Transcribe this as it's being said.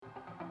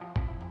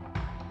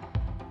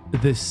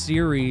The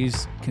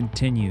series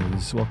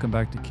continues. Welcome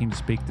back to King to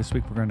Speak. This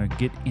week we're going to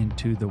get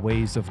into the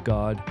ways of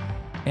God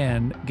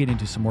and get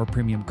into some more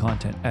premium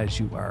content, as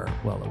you are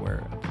well aware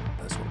of.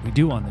 That's what we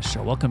do on this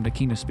show. Welcome to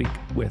King to Speak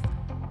with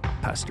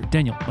Pastor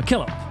Daniel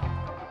McKillop.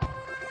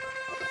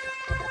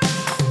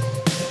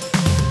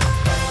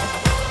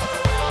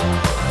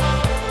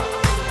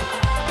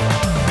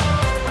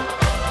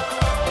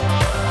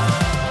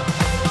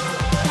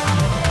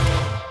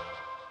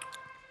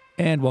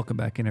 And welcome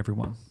back in,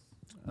 everyone.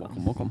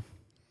 Welcome.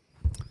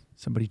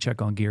 Somebody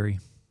check on Gary.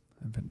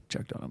 I haven't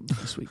checked on him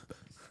this week.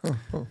 But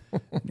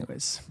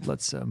anyways,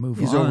 let's move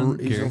on.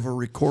 He's over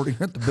recording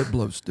at the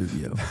Biblo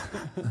studio.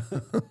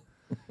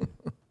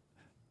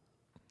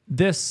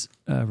 This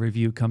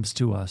review comes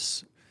to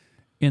us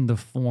in the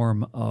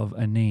form of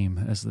a name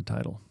as the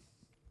title.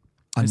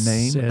 A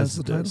name says as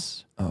the title?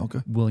 this, Oh, okay.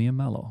 William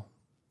Mello.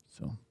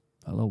 So,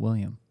 hello,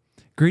 William.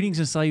 Greetings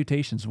and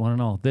salutations, one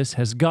and all. This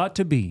has got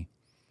to be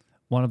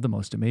one of the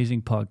most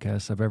amazing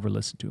podcasts I've ever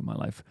listened to in my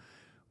life.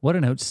 What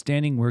an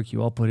outstanding work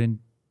you all put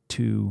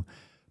into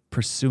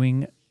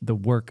pursuing the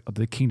work of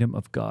the kingdom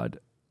of God.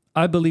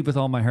 I believe with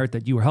all my heart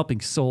that you are helping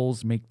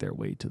souls make their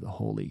way to the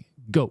Holy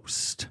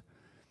Ghost.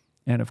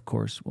 And of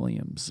course,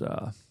 William's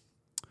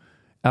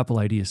Apple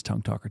ID is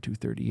Tongue Talker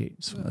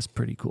 238. So that's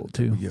pretty cool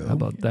too. How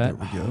about that?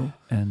 There we go.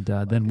 And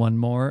then one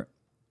more,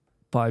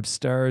 5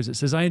 stars. It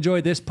says, I enjoy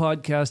this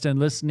podcast and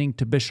listening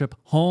to Bishop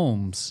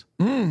Holmes.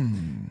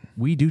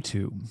 We do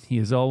too. He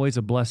is always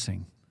a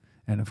blessing.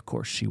 And of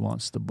course, she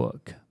wants the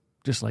book,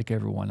 just like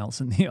everyone else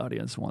in the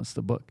audience wants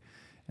the book.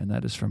 And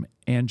that is from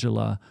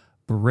Angela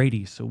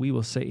Brady. So we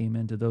will say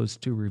amen to those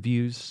 2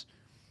 reviews.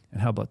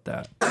 And how about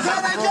that? Can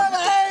I get an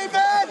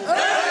amen?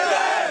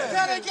 Amen!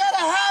 Can I get a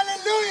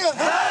hallelujah?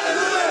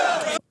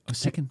 Hallelujah! A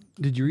second.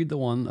 Did you read the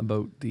one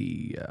about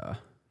the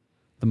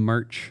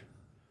merch?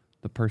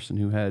 The person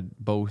who had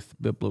both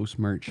Biblos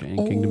merch and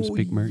Kingdom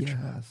Speak merch.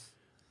 Yes.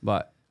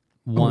 But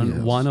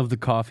one yes. of the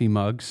coffee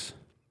mugs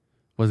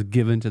was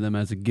given to them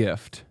as a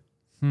gift.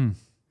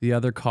 The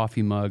other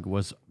coffee mug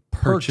was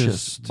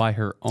purchased by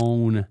her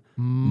own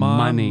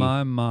money.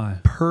 My.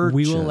 Purchase.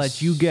 We will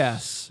let you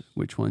guess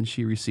which one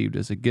she received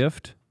as a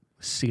gift.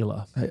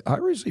 Sela. Hey, I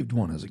received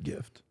one as a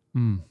gift.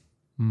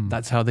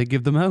 That's how they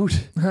give them out.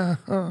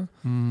 Yeah.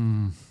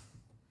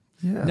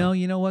 No,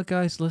 you know what,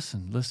 guys?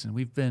 Listen.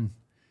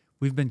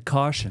 We've been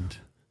cautioned.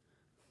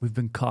 We've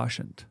been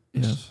cautioned.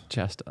 Yes.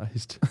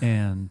 Chastised.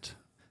 And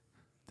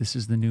this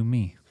is the new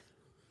me.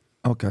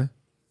 Okay.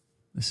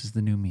 This is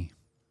the new me.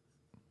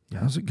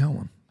 How's it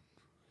going?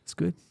 It's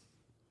good.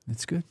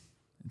 It's good.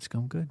 It's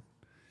going good.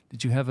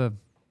 Did you have a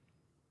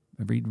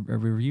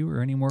review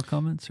or any more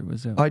comments, or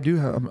was it? I do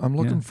have. I'm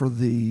looking for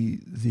the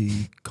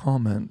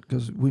comment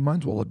because we might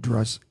as well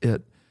address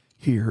it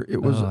here.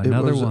 It was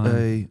another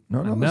one.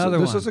 Another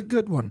this one. is a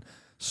good one.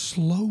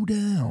 Slow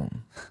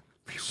down.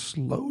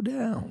 Slow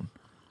down.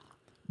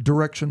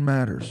 Direction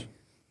matters.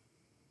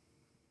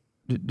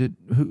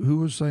 Who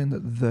was saying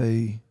that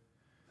they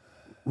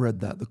read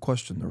that? The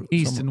question there was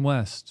East and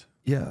West.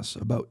 Yes,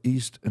 about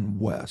East and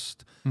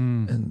West.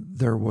 And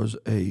there was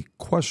a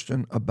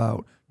question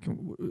about,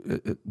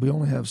 we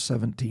only have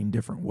 17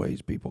 different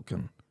ways people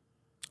can.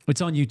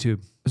 It's on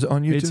YouTube. Is it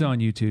on YouTube? It's on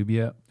YouTube,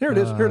 yeah. Here it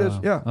is.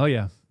 Yeah. Oh,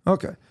 yeah.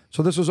 Okay.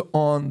 So this is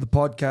on the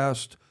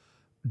podcast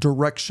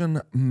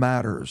Direction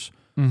Matters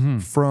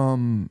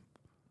from,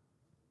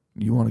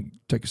 you want to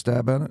take a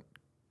stab at it?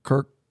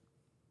 Kirk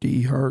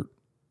D. Hart.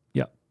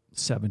 Yeah.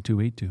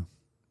 7282. You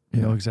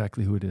Yeah. know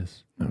exactly who it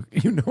is. Okay.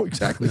 You know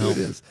exactly who it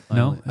is.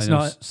 No, I it's know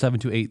not.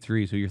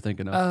 7283 is who you're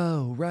thinking of.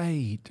 Oh,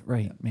 right,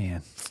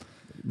 man.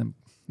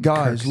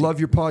 Guys, Kirk's- love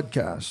your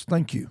podcast.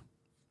 Thank you.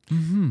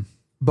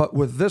 But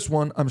with this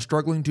one, I'm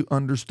struggling to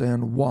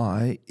understand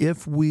why,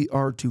 if we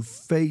are to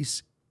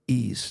face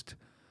east,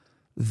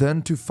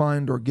 then to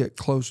find or get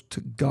close to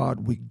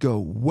God, we go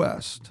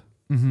west.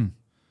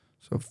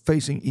 So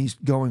facing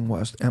east, going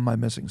west, am I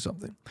missing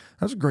something?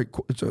 That's a great.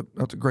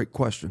 That's a great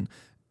question,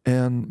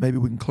 and maybe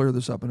we can clear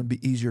this up, and it'd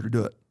be easier to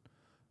do it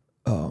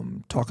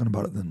talking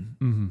about it than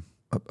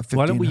a 1,500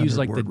 Why don't we use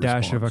like the word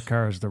dash of a response.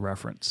 car as the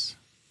reference?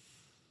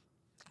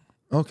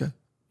 Okay,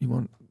 you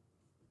want?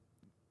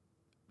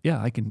 Yeah,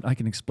 I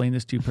can explain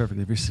this to you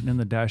perfectly. If you're sitting in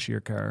the dash of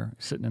your car,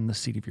 sitting in the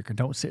seat of your car,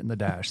 don't sit in the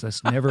dash.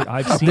 That's never.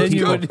 I've seen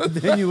people.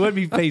 then you would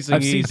be facing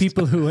I've seen east.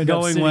 people who end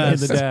up going sitting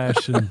west. in the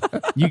dash, and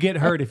you get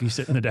hurt if you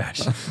sit in the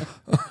dash.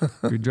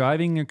 You're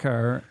driving your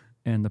car,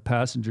 and the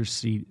passenger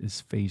seat is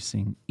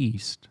facing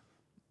east.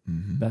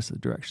 That's the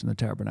direction the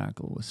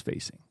tabernacle was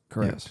facing.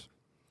 Correct.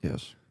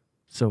 Yes.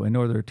 So, in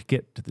order to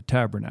get to the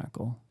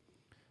tabernacle,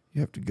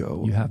 You have to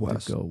go you have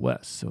west. to go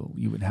west. So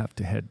you would have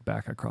to head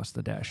back across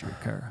the dash of your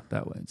car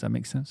that way. Does that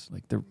make sense?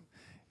 Like have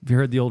you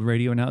heard the old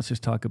radio announcers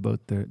talk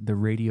about the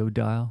radio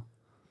dial,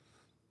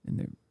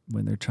 and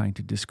when they're trying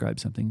to describe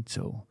something?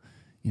 So,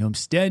 I'm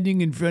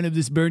standing in front of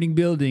this burning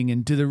building,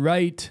 and to the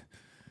right,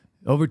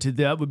 over to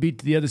that would be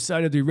to the other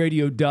side of the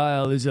radio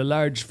dial is a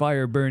large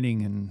fire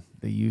burning, and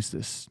they use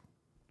this.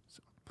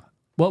 So,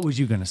 what was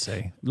you going to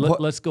say?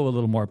 Let's go a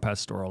little more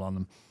pastoral on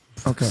them.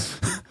 Okay.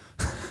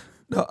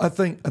 No, I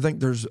think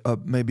there's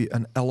maybe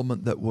an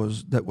element that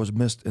was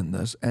missed in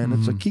this, and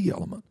it's a key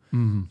element.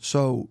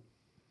 So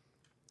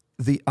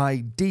the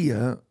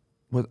idea,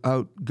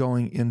 without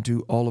going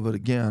into all of it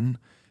again,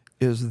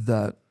 is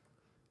that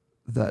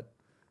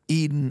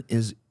Eden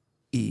is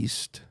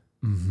east,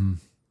 and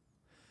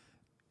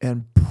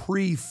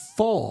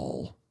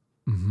pre-fall,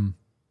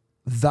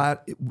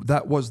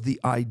 that was the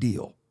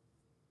ideal.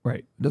 Right.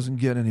 It doesn't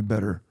get any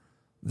better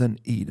than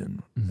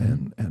Eden,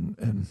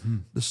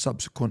 and the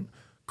subsequent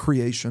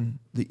creation,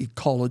 the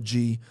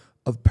ecology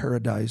of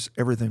paradise,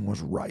 everything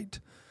was right.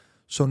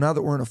 So now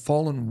that we're in a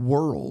fallen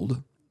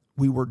world,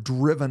 we were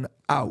driven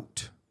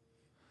out,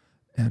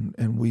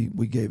 and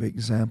we gave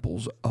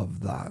examples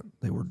of that.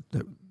 They were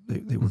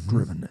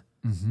driven,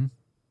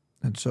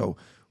 and so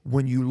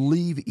when you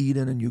leave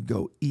Eden and you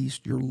go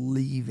east, you're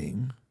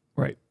leaving.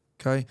 Right.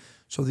 Okay,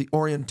 so the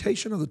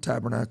orientation of the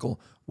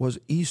tabernacle was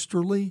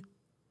easterly,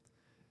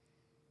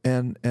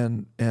 and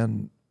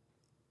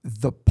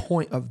the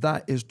point of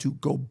that is to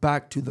go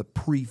back to the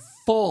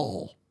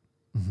pre-fall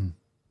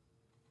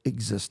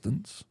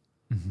existence,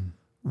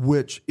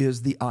 which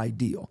is the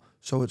ideal.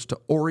 So it's to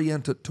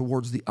orient it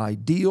towards the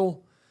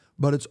ideal,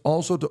 but it's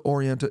also to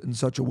orient it in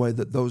such a way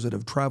that those that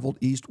have traveled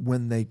east,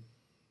 when they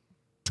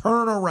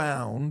turn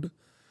around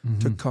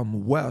to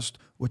come west,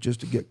 which is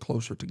to get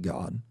closer to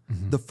God,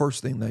 the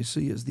first thing they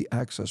see is the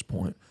access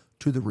point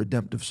to the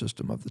redemptive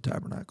system of the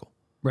tabernacle.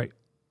 Right.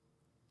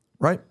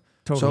 Right?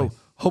 Totally. So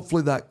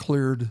hopefully that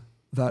cleared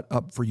that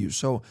up for you.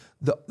 So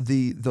the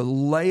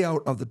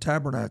layout of the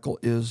tabernacle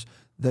is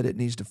that it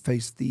needs to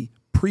face the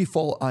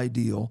pre-fall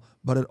ideal,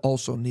 but it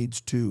also needs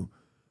to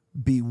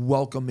be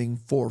welcoming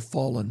for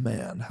fallen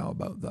man. How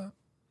about that?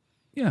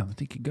 Yeah, I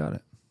think you got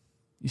it.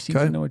 You seem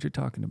to know what you're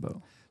talking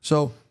about.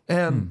 So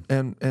and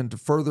to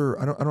further,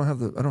 I don't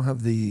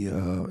have the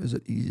is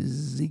it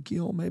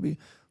Ezekiel maybe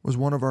was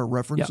one of our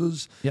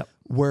references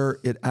where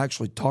it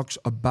actually talks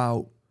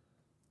about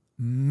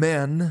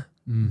men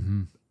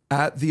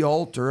at the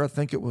altar. I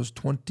think it was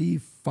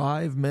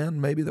 25 men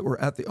maybe that were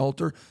at the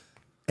altar,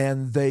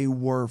 and they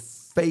were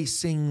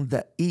facing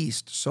the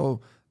east.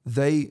 So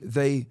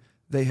they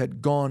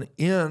had gone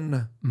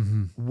in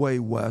way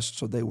west,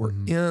 so they were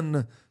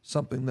in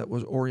something that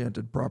was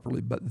oriented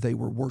properly, but they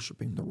were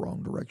worshiping the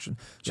wrong direction.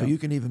 So you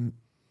can even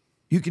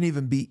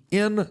be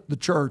in the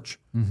church,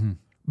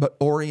 but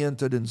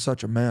oriented in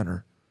such a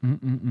manner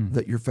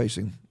that you're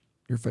facing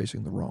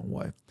the wrong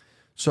way.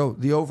 So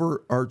the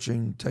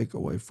overarching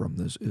takeaway from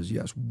this is,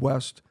 yes,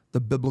 west,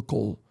 the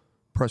biblical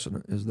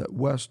precedent is that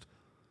west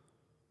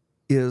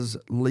is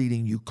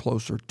leading you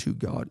closer to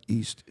God.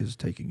 East is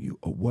taking you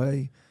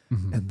away.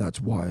 And that's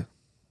why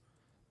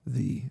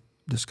the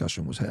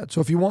discussion was had.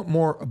 So if you want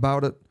more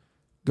about it,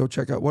 go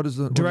check out what is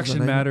the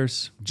Direction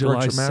Matters.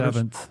 July Direction Matters.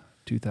 7th,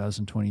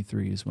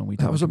 2023 is when we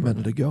talked That was a about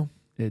minute ago.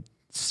 it. It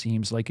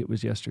seems like it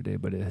was yesterday,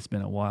 but it has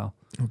been a while.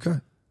 Okay.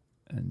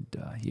 And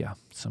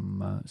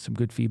some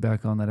good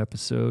feedback on that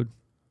episode.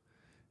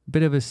 A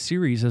bit of a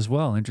series as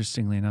well,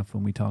 interestingly enough,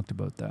 when we talked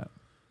about that.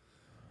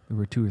 There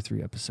were 2 or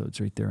 3 episodes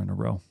right there in a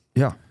row.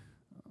 Yeah.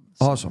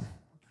 Awesome.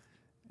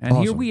 And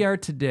here we are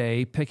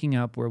today, picking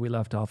up where we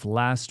left off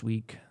last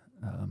week.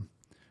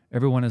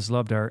 Everyone has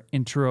loved our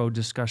intro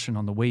discussion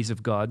on the ways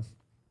of God.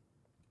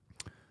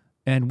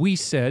 And we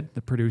said,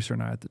 the producer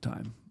and I at the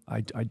time,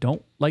 I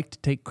don't like to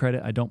take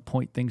credit. I don't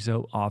point things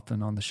out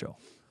often on the show.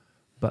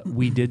 But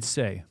we did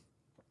say,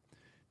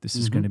 this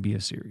is going to be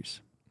a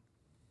series.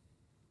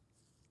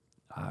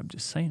 I'm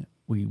just saying it.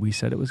 We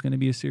said it was going to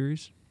be a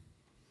series.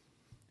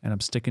 And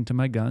I'm sticking to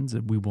my guns.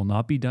 We will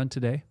not be done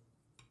today.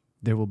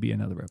 There will be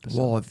another episode.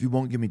 Well, if you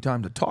won't give me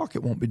time to talk,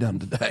 it won't be done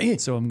today.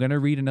 So I'm going to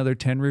read another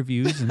 10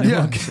 reviews. And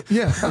then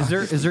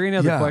Is there any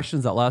other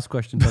questions? That last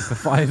question took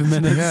 5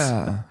 minutes.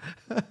 Yeah.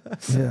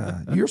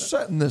 You're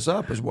setting this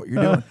up is what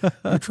you're doing.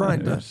 You're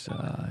trying to,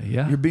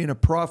 you're being a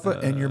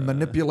prophet and you're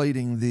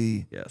manipulating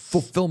the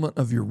fulfillment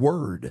of your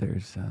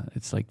word.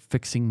 It's like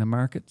fixing the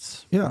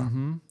markets. Yeah.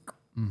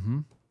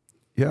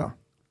 Yeah.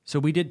 So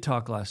we did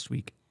talk last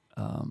week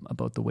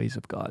about the ways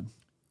of God.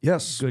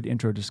 Yes. Good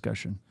intro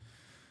discussion.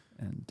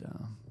 And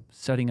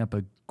setting up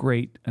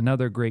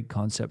another great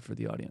concept for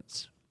the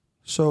audience.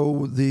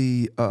 So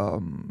the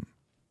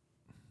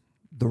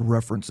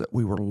reference that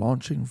we were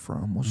launching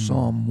from was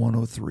Psalm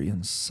 103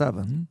 and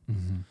 7.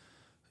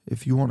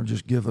 If you want to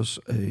just give us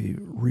a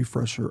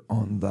refresher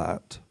on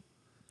that.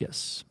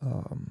 Yes.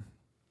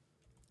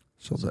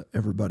 So that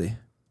everybody.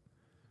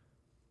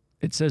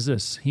 It says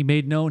this: He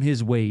made known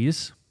his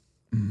ways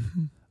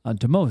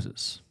unto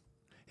Moses,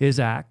 his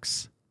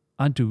acts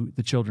unto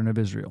the children of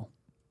Israel.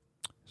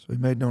 So he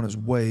made known his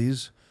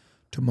ways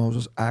to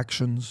Moses,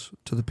 actions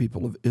to the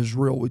people of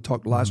Israel. We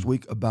talked last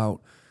week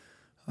about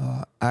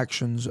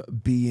actions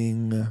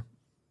being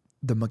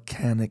the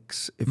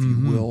mechanics, if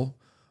you will,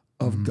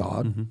 of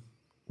God.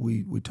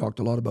 We talked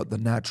a lot about the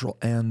natural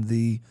and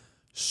the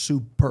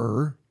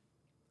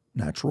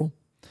supernatural.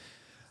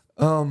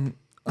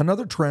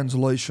 Another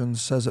translation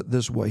says it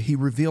this way: He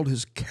revealed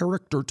his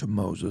character to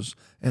Moses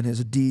and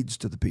his deeds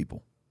to the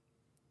people.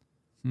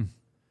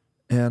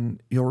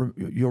 And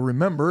you'll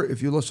remember,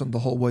 if you listened the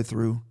whole way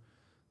through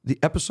the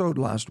episode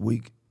last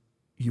week,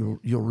 you'll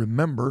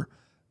remember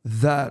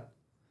that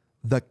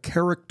the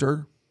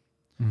character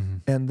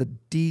and the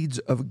deeds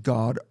of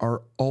God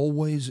are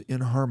always in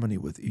harmony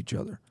with each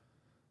other.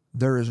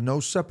 There is no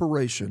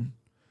separation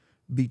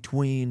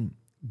between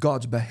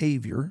God's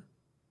behavior,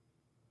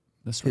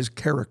 his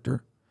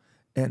character,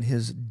 and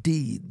his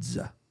deeds.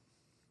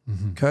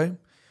 Okay?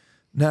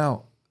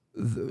 Now,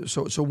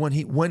 so when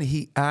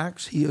he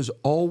acts,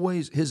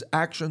 his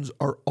actions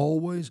are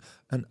always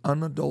an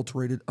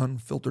unadulterated,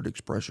 unfiltered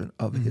expression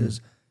of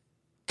his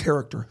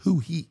character, who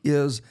he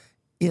is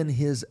in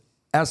his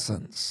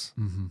essence.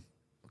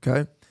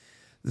 Okay?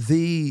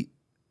 The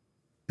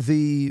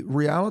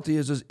reality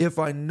is if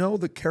I know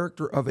the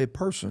character of a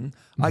person,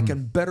 I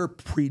can better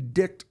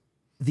predict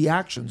the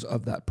actions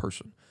of that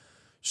person.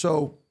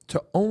 So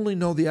to only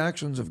know the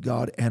actions of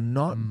God and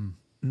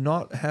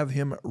not have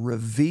him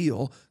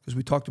reveal, because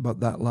we talked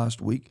about that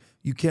last week,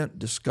 you can't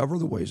discover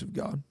the ways of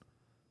God.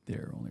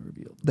 They're only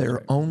revealed.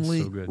 They're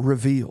only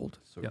revealed.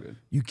 So good.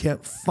 You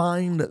can't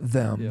find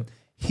them. Yep.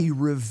 He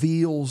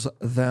reveals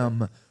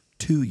them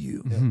to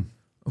you.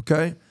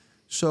 Okay?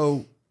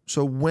 So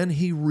when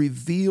he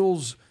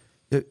reveals,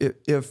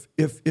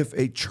 if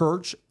a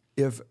church,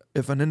 if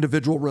an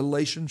individual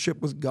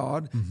relationship with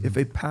God, if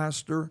a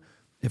pastor,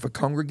 if a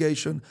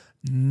congregation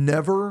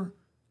never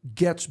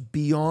gets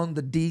beyond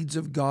the deeds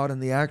of God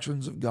and the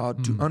actions of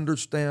God to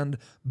understand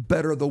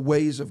better the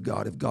ways of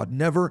God, if God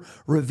never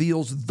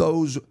reveals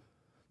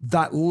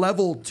that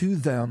level to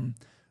them,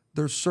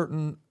 there's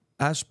certain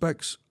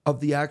aspects of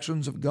the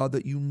actions of God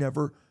that you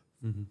never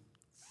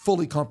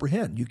fully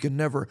comprehend. You can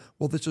never,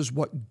 this is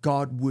what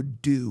God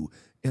would do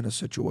in a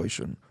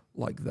situation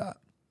like that.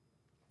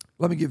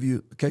 Let me give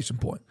you a case in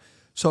point.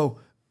 So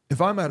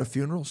if I'm at a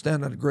funeral,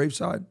 stand at a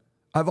graveside,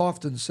 I've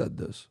often said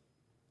this.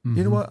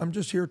 You know what? I'm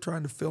just here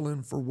trying to fill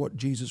in for what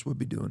Jesus would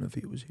be doing if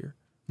he was here.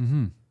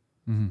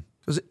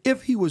 Because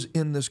if he was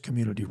in this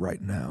community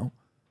right now,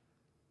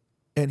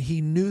 and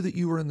he knew that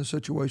you were in the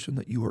situation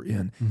that you were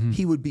in,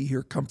 he would be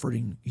here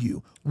comforting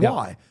you.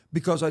 Why?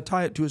 Because I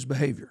tie it to his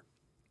behavior.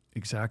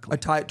 Exactly. I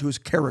tie it to his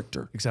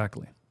character.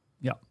 Exactly.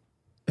 Yeah.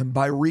 And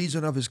by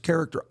reason of his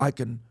character, I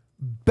can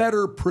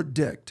better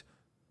predict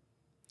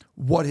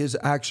what his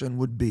action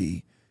would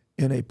be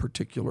in a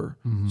particular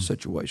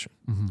situation.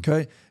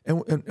 Okay?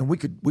 And we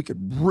could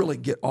really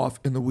get off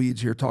in the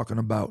weeds here talking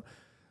about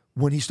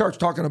when he starts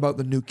talking about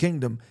the new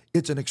kingdom,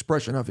 it's an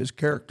expression of his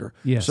character.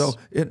 Yes. So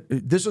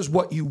this is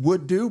what you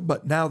would do,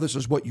 but now this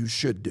is what you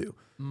should do.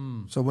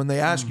 So when they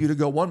ask you to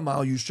go 1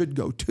 mile, you should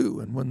go 2.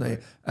 And when they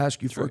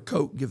ask you for a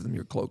coat, give them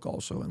your cloak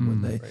also. And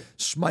when they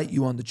smite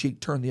you on the cheek,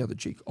 turn the other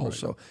cheek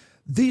also.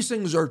 These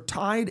things are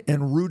tied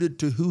and rooted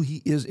to who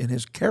he is in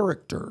his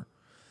character.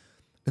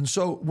 And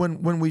so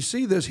when we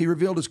see this, he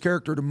revealed his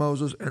character to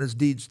Moses and his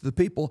deeds to the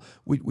people.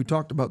 We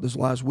talked about this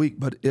last week,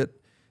 but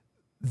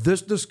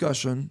this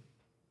discussion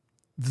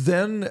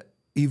then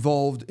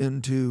evolved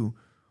into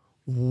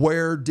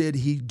where did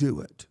he do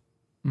it?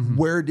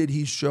 Where did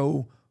he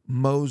show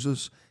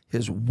Moses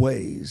his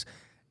ways?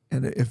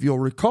 And if you'll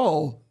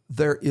recall,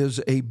 there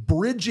is a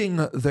bridging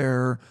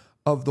there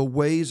of the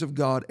ways of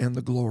God and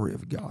the glory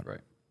of God.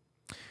 Right.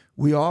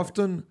 We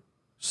often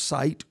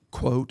cite,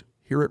 quote,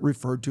 hear it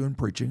referred to in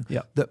preaching,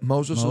 that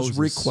Moses'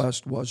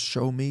 request was,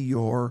 show me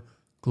your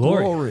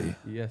glory.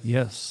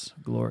 Yes.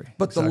 Glory.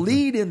 But the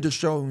lead into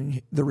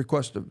showing the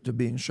request to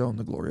being shown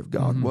the glory of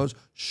God was,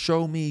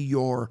 show me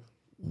your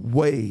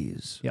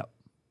ways.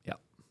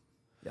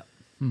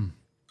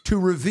 To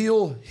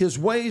reveal his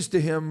ways to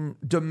him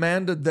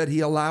demanded that he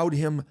allowed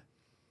him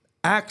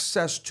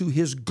access to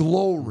his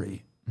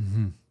glory.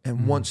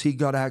 And once he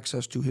got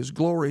access to his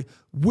glory,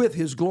 with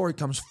his glory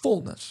comes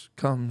fullness,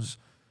 comes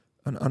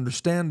an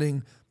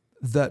understanding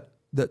that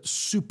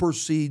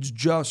supersedes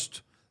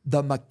just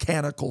the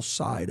mechanical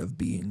side of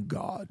being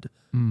God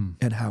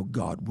and how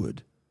God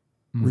would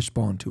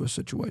respond to a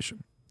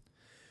situation.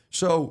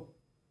 So,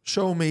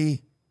 show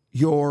me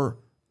your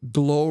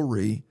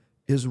glory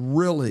is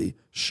really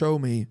show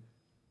me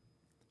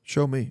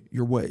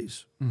your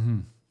ways.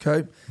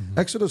 Okay?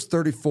 Exodus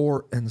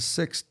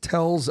 34:6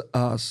 tells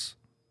us,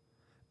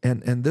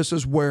 and this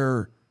is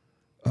where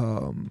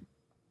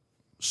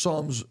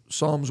Psalms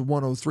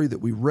 103 that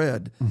we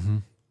read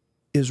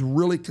is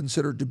really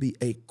considered to be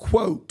a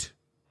quote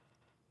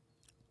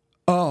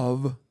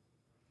of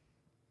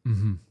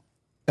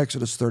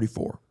Exodus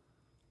 34.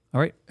 All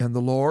right. And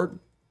the Lord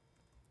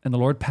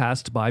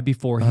passed by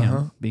before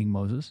him, being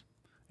Moses,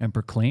 and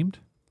proclaimed,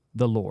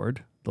 the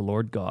Lord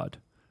God,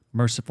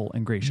 merciful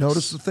and gracious.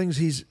 Notice the things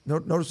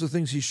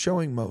he's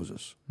showing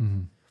Moses.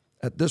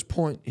 At this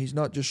point, he's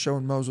not just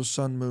showing Moses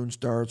sun, moon,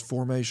 stars,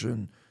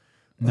 formation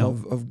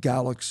of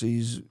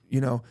galaxies,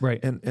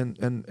 Right.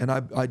 And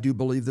I do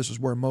believe this is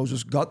where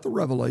Moses got the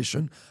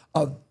revelation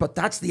of, but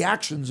that's the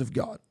actions of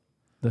God.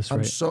 That's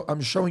right.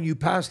 I'm showing you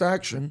past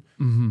action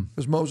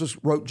because Moses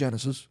wrote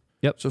Genesis.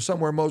 Yep. So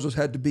somewhere Moses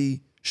had to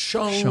be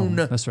shown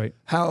That's right.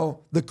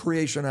 how the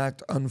creation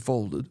act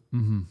unfolded.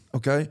 Mm-hmm.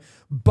 Okay?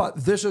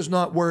 But this is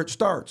not where it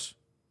starts.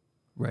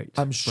 Right.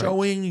 I'm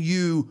showing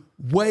you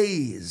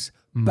ways,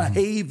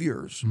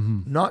 behaviors,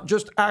 not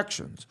just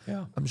actions.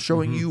 Yeah. I'm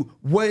showing you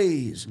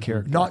ways,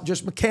 not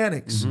just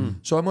mechanics.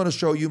 So I'm going to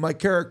show you my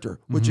character,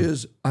 which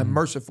is I'm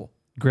merciful.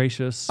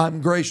 Gracious.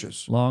 I'm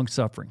gracious. Long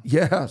suffering.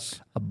 Yes.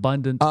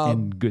 Abundant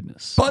in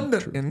goodness.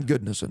 Abundant in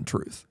goodness and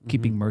truth.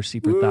 Keeping mercy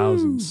for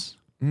thousands.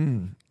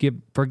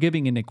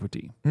 Forgiving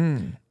iniquity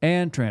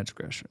and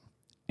transgression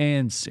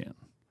and sin.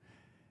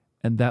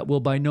 And that will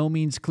by no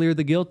means clear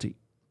the guilty.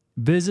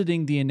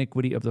 Visiting the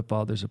iniquity of the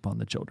fathers upon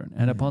the children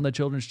and upon the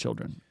children's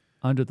children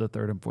under the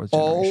third and fourth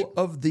generation. All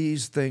of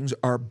these things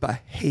are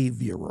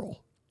behavioral.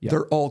 Yeah.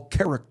 They're all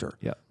character.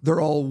 Yeah. They're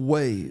all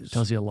ways.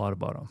 Tells you a lot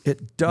about them.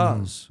 It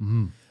does.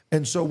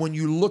 And so when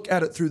you look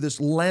at it through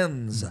this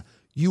lens,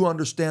 you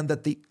understand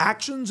that the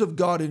actions of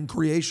God in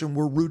creation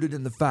were rooted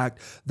in the fact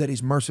that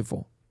he's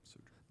merciful,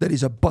 that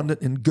he's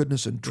abundant in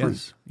goodness and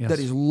truth, Yes. that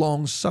he's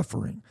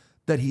long-suffering,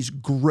 that he's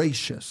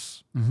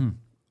gracious.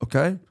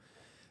 Okay?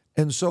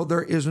 And so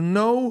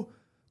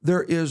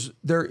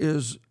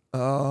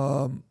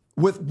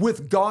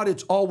with God,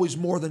 it's always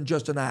more than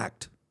just an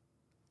act.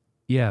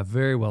 Yeah,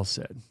 very well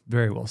said.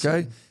 Very well said.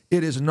 Okay?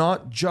 It is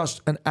not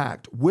just an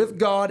act. With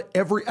God,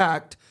 every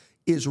act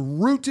is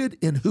rooted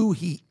in who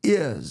he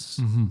is.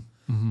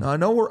 Now, I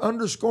know we're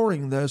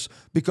underscoring this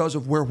because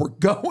of where we're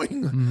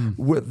going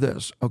with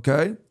this,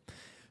 okay?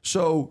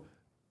 So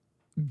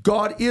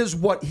God is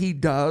what he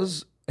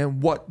does,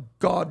 and what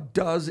God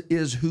does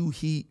is who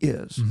he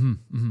is.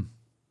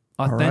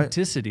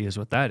 Authenticity is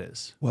what that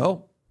is,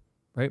 Well,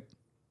 right?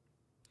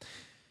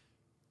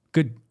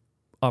 Good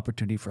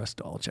opportunity for us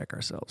to all check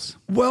ourselves.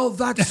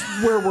 that's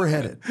where we're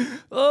headed.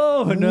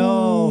 Oh,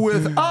 no.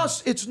 With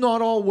us, it's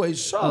not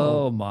always so.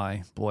 Oh,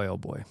 my. Boy, oh,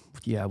 boy.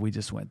 Yeah, we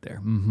just went there.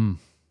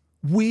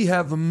 We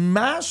have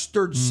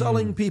mastered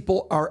selling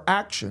people our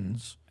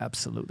actions.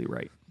 Absolutely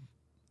right.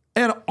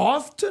 And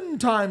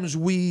oftentimes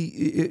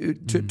we,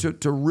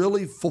 to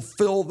really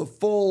fulfill the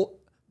full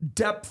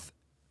depth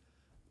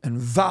and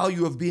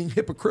value of being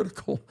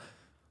hypocritical,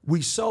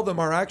 we sell them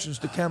our actions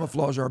to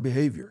camouflage our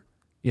behavior.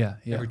 Yeah.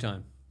 Every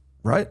time.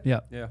 Right?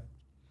 Yeah. Yeah.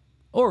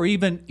 Or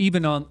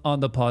even on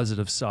the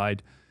positive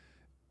side,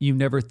 you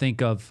never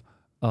think of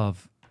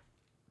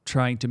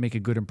trying to make a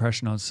good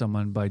impression on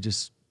someone by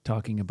just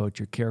talking about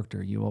your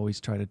character. You always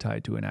try to tie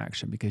it to an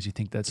action because you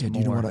think that's more. Do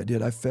you know what I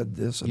did? I fed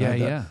this. And Yeah, I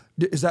yeah.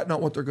 Is that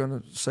not what they're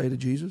going to say to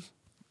Jesus?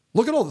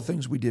 Look at all the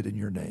things we did in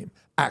your name.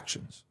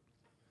 Actions.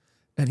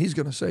 And he's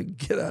going to say,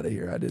 get out of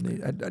here. I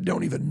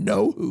don't even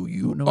know who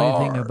you Don't know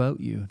are. anything about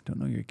you. Don't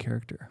know your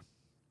character.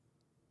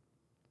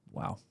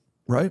 Wow.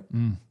 Right?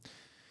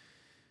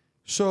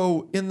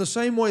 So in the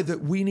same way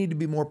that we need to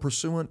be more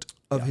pursuant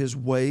of his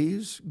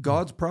ways,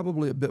 God's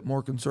probably a bit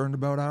more concerned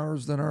about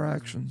ours than our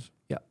actions.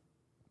 Yeah.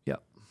 Yeah.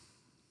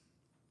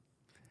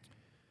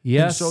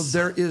 Yes. And so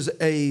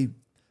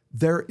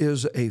there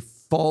is a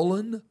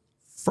fallen,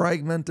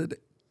 fragmented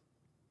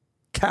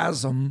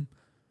chasm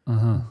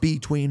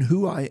between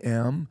who I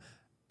am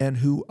and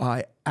who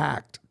I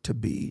act to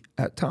be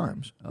at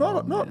times.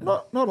 Not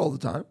all the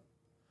time.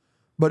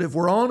 But if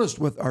we're honest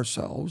with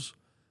ourselves,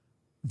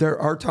 there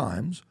are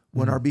times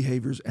when our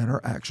behaviors and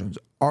our actions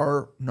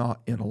are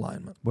not in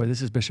alignment. Boy,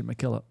 this is Bishop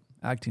McKillop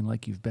acting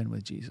like you've been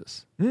with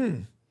Jesus.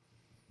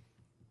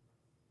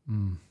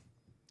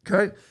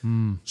 Okay?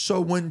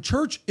 So when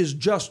church is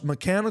just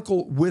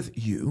mechanical with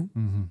you,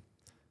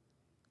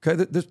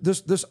 okay,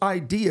 this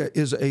idea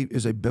is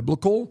a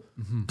biblical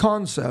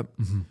concept.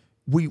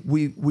 We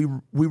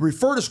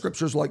refer to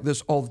scriptures like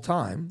this all the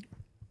time.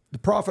 The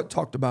prophet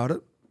talked about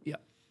it. Yeah.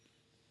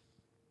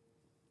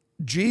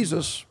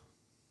 Jesus,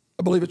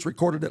 I believe it's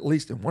recorded at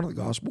least in one of the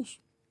Gospels,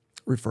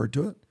 referred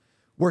to it,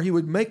 where he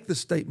would make the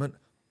statement,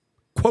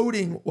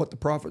 quoting what the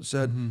prophet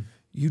said,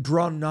 you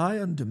draw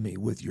nigh unto me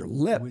with your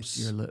lips.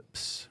 With your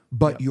lips.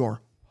 But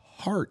your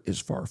heart is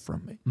far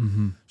from me.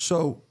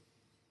 So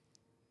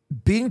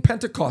being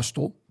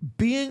Pentecostal,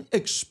 being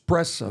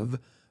expressive,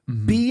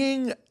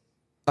 being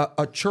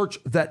a church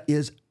that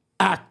is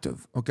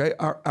active, okay?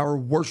 Our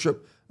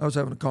worship, I was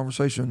having a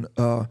conversation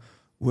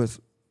with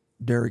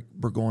Derek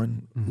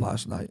Burgoyne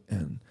last night,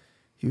 and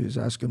he was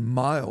asking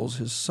Miles,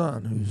 his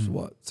son, who's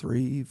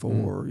 3,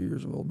 4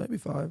 years old, maybe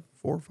 5,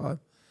 4 or 5.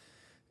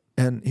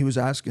 And he was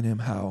asking him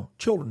how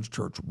children's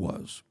church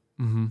was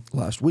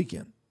last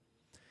weekend.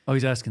 Oh,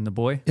 he's asking the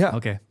boy? Yeah.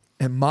 Okay.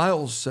 And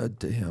Miles said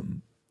to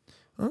him,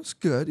 oh, that's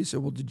good. He said,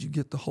 well, did you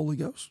get the Holy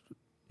Ghost?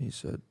 He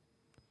said,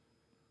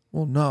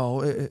 well,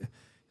 no.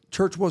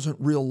 Church wasn't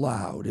real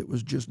loud. It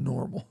was just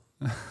normal.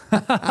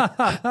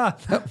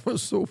 That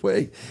was the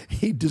way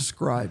he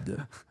described it.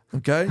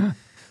 Okay?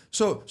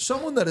 So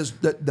someone that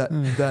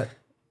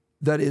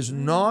is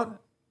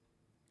not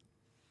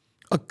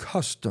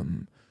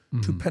accustomed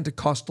to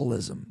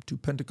Pentecostalism, to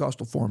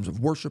Pentecostal forms of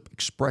worship,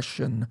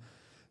 expression,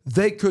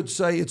 they could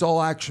say it's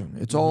all action.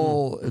 It's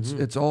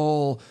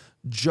all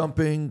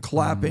jumping,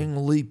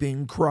 clapping,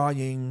 leaping,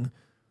 crying,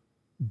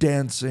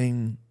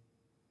 dancing.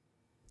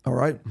 All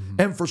right?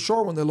 And for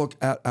sure, when they look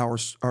at our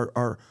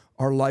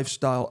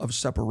lifestyle of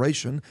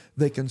separation,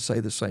 they can say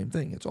the same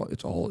thing.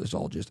 It's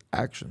all just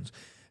actions.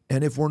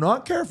 And if we're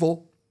not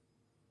careful,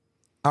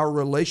 our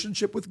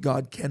relationship with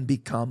God can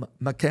become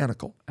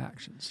mechanical.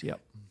 Actions, yep.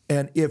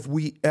 And if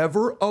we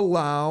ever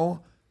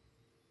allow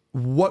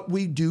what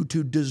we do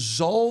to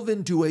dissolve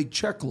into a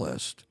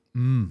checklist,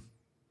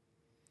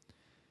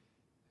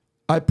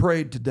 I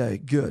prayed today,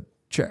 good,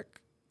 check.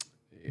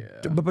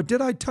 Yeah. But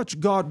did I touch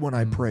God when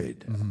I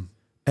prayed?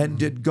 And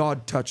did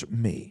God touch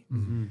me?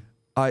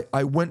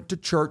 I went to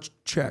church,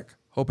 check.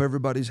 Hope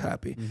everybody's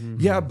happy.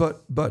 Yeah,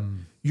 but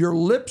your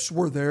lips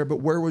were there, but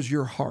where was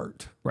your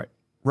heart? Right.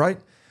 Right?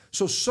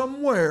 So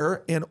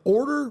somewhere, in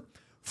order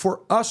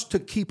for us to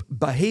keep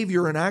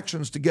behavior and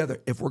actions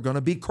together, if we're going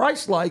to be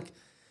Christ-like,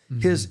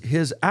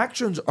 his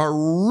actions are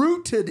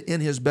rooted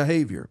in his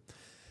behavior,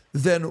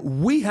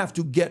 then we have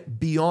to get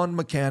beyond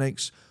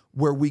mechanics,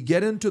 where we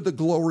get into the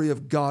glory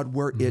of God,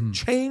 where it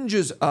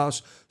changes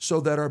us so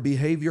that our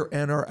behavior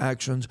and our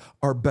actions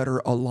are better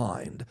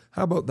aligned.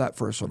 How about that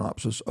for a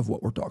synopsis of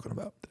what we're talking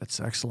about? That's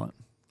excellent.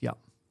 Yeah.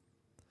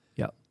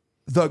 Yeah.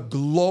 The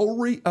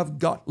glory of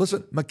God.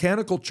 Listen,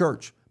 mechanical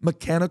church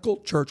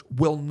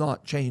will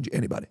not change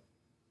anybody.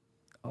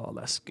 Oh,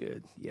 that's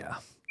good. Yeah.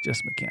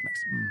 Just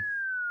mechanics.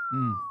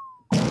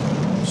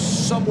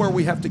 Somewhere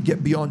we have to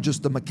get beyond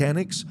just the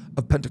mechanics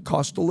of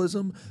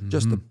Pentecostalism,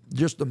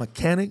 just the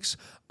mechanics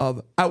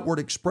of outward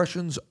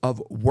expressions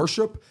of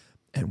worship,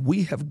 and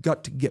we have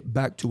got to get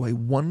back to a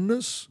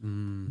oneness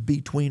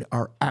between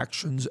our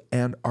actions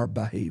and our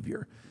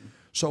behavior.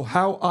 So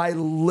how I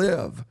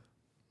live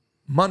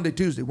Monday,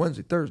 Tuesday,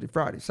 Wednesday, Thursday,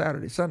 Friday,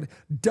 Saturday, Sunday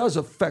does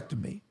affect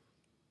me.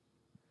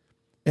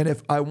 And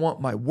if I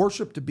want my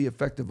worship to be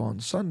effective on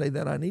Sunday,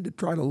 then I need to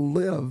try to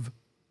live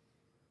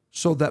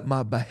so that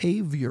my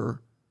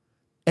behavior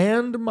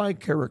and my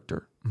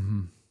character,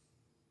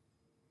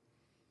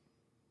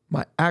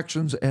 my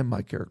actions and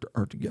my character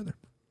are together.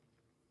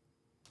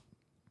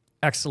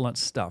 Excellent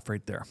stuff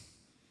right there.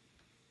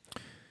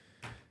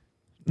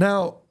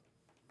 Now,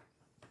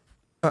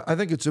 I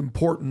think it's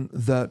important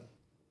that,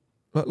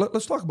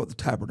 let's talk about the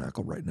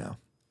tabernacle right now,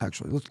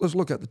 actually. Let's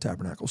look at the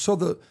tabernacle. So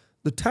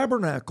the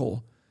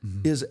tabernacle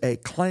is a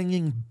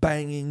clanging,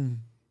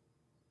 banging,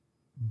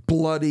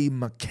 bloody,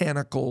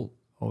 mechanical,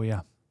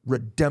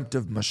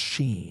 redemptive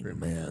machine,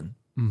 man.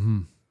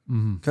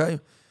 Okay?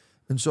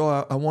 And so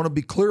I want to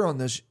be clear on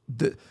this,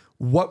 that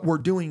what we're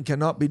doing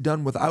cannot be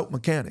done without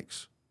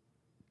mechanics.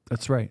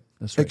 That's right.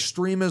 That's right.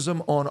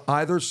 Extremism on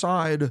either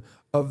side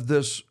of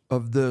this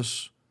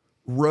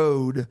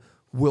road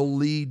will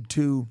lead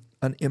to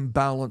an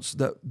imbalance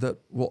that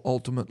will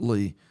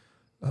ultimately,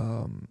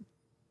 I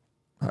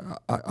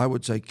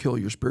would say, kill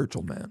your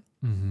spiritual man.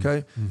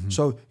 Okay?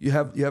 So you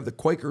have the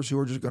Quakers who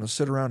are just going to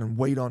sit around and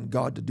wait on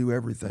God to do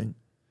everything.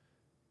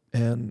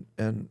 And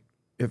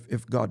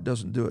if God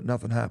doesn't do it,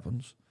 nothing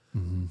happens.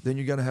 Then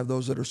you're going to have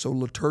those that are so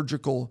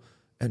liturgical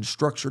and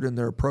structured in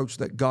their approach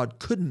that God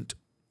couldn't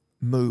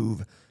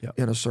move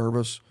in a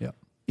service,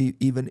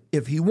 even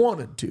if he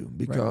wanted to,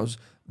 because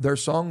their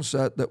song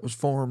set that was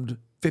formed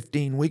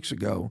 15 weeks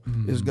ago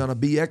is going to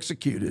be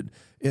executed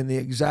in the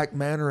exact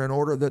manner and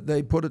order that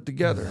they put it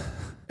together.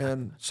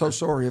 And so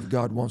sorry if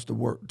God wants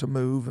to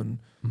move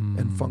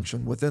and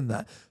function within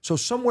that. So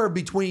somewhere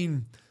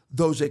between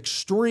those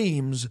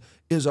extremes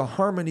is a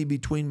harmony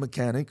between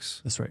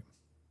mechanics. That's right.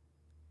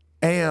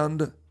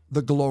 And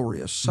the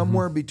glorious.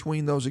 Somewhere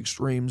between those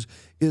extremes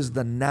is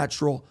the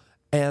natural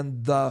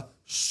and the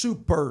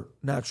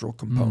supernatural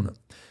component.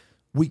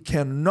 We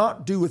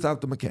cannot do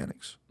without the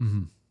mechanics.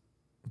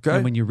 Okay?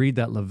 And when you read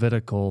that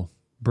Levitical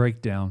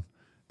breakdown,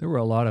 there were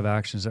a lot of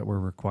actions that were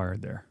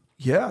required there.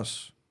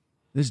 Yes.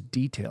 There's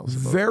details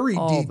about very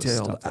all detailed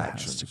the stuff that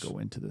actions has to go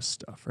into this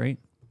stuff, right?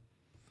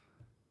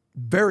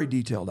 Very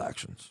detailed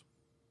actions.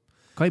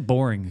 Quite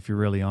boring if you're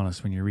really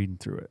honest when you're reading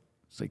through it.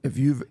 It's like If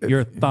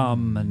your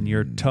thumb and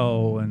your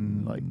toe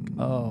and like,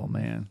 oh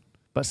man.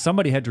 But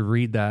somebody had to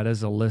read that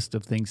as a list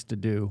of things to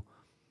do,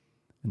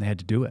 and they had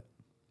to do it.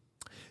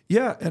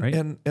 Yeah, and, Right?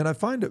 and I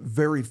find it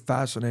very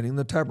fascinating.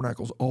 The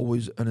tabernacle is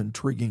always an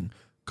intriguing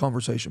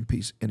conversation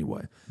piece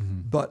anyway.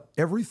 But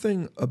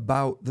everything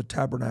about the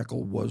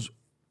tabernacle was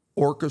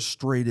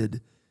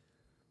orchestrated,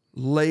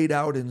 laid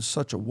out in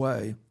such a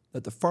way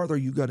that the farther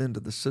you got into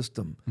the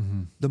system,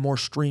 the more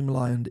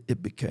streamlined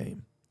it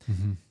became.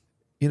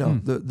 You know,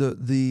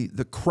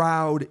 the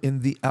crowd in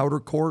the outer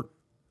court,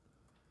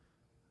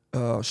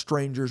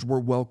 strangers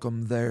were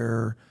welcome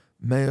there,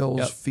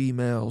 males,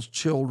 females,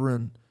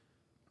 children.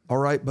 All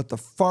right, but the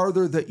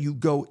farther that you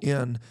go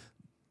in,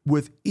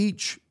 with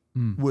each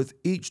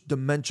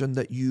dimension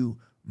that you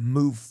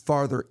move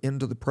farther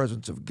into the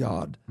presence of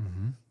God,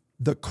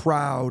 the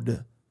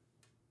crowd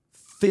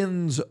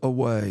thins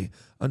away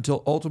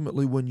until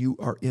ultimately when you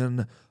are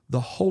in the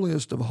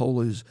holiest of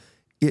holies,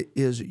 it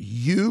is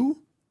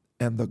you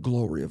and the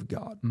glory of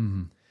God.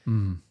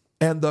 And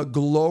the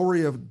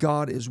glory of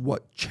God is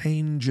what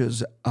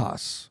changes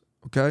us,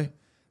 okay?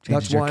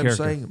 Changes That's why your I'm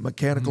character. saying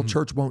mechanical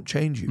church won't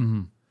change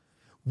you.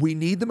 We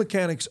need the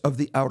mechanics of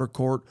the outer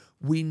court.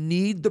 We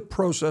need the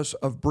process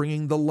of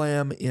bringing the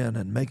lamb in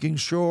and making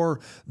sure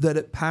that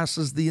it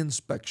passes the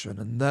inspection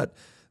and that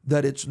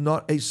it's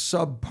not a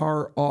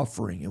subpar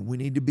offering. And we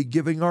need to be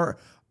giving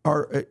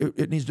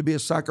it needs to be a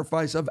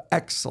sacrifice of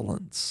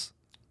excellence.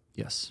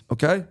 Yes.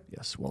 Okay?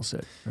 Yes, well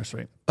said. That's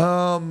right.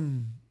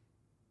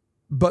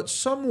 But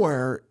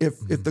somewhere,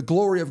 if the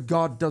glory of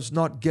God does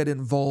not get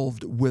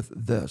involved with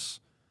this,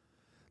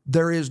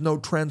 there is no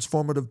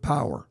transformative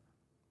power.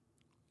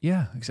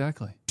 Yeah,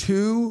 exactly.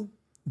 To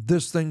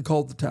this thing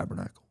called the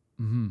tabernacle.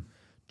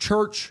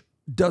 Church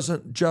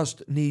doesn't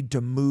just need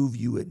to move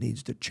you, it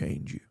needs to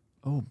change you.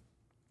 Oh.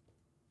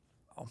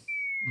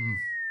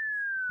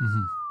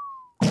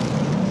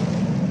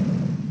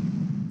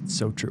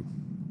 So true.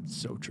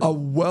 So true. A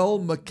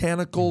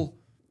well-mechanical,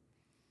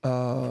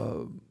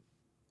 a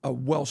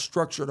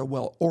well-structured, a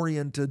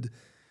well-oriented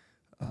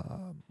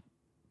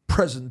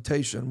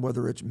presentation,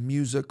 whether it's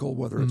musical,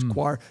 whether it's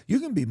choir, you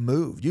can be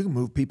moved. You can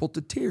move people to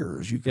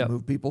tears. You can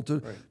move people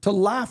to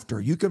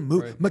laughter. You can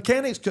move.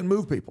 Mechanics can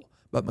move people,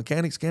 but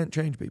mechanics can't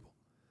change people.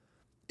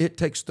 It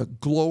takes the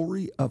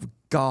glory of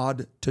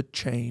God to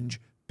change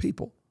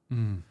people.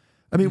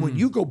 I mean, when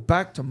you go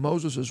back to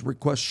Moses'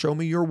 request, show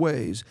me your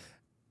ways,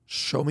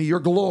 show me your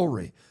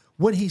glory.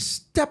 When he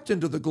stepped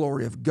into the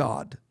glory of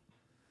God,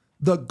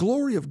 the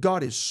glory of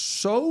God is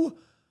so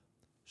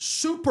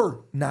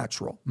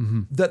supernatural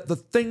that the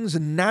things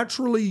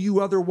naturally you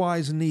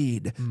otherwise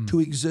need to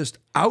exist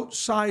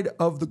outside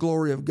of the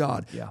glory of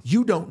God,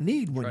 you don't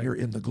need when you're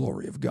in the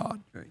glory of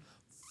God.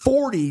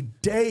 40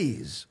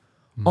 days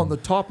on the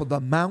top of the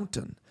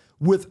mountain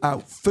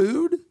without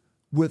food,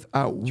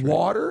 without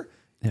water.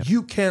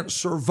 You can't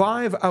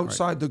survive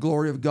outside the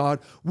glory of God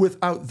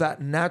without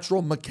that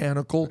natural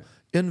mechanical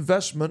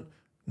investment,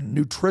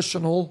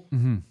 nutritional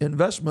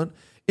investment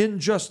in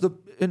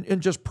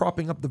just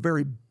propping up the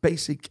very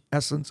basic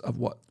essence of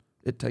what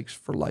it takes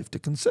for life to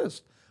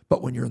consist.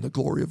 But when you're in the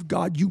glory of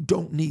God, you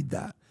don't need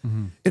that.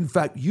 In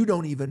fact, you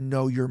don't even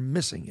know you're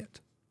missing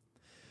it.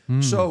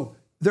 So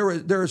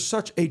there is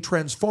such a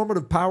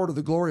transformative power to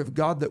the glory of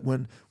God that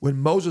when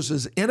Moses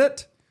is in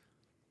it,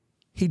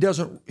 he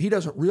doesn't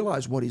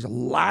realize what he's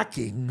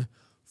lacking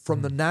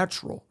from the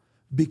natural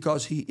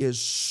because he is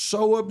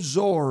so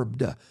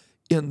absorbed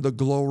in the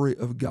glory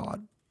of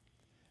God.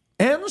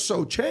 And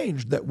so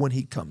changed that when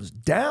he comes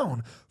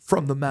down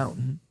from the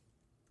mountain,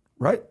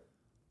 right?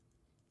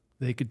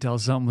 They could tell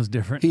something was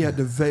different. He had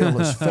to veil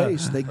his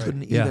face. They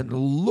couldn't even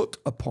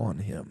look upon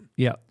him.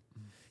 Yeah.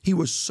 He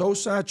was so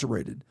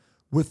saturated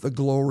with the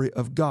glory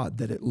of God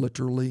that it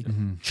literally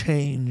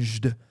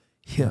changed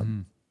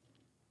him.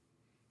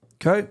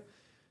 Okay?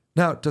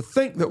 Now, to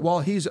think that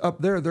while he's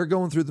up there, they're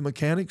going through the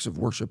mechanics of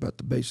worship at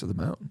the base of the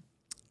mountain.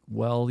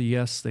 Well,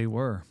 yes, they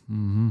were.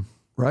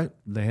 Right?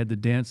 They had the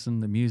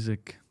dancing, the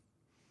music.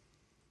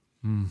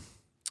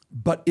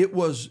 But it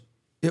was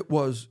it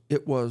was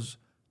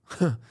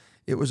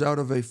out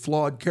of a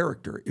flawed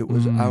character. It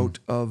was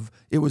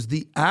it was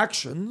the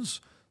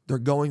actions. They're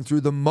going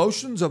through the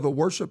motions of a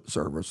worship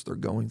service. They're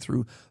going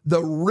through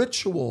the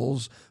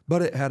rituals,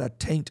 but it had a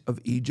taint of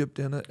Egypt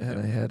in it,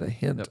 and it had a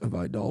hint of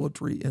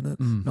idolatry in it.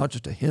 Not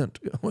just a hint.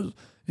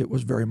 It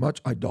was very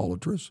much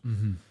idolatrous.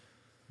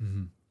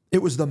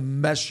 It was the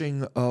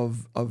meshing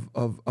of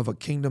a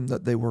kingdom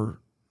that they were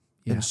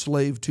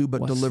enslaved to,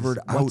 but delivered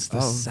out of. What's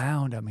the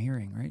sound I'm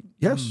hearing, right?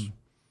 Yes.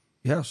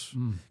 Yes.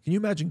 Can you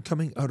imagine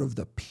coming out of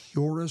the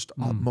purest,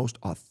 most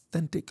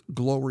authentic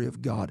glory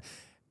of God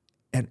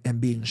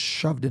and being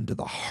shoved into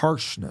the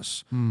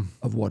harshness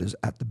of what is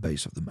at the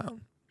base of the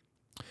mountain?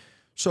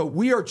 So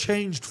we are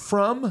changed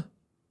from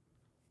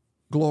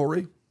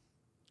glory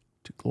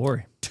To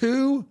glory.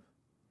 to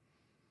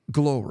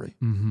glory.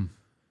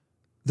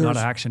 Not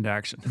action to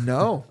action.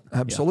 No,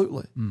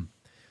 absolutely.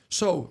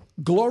 So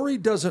glory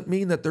doesn't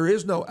mean that there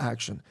is no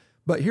action.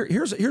 But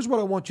here's what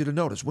I want you to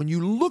notice. When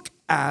you look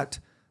at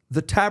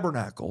the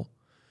tabernacle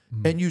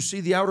and you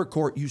see the outer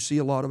court, you see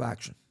a lot of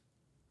action.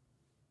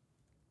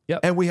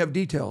 Yep. And we have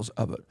details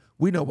of it.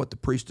 We know what the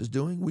priest is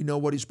doing. We know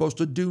what he's supposed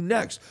to do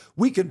next.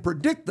 We can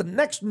predict the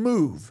next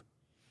move.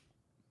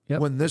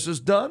 When this is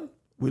done,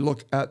 we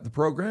look at the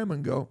program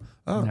and go,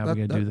 oh, now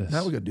we got to do this.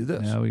 Now we got to do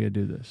this. Now we got to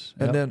do this.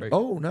 And then,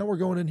 now we're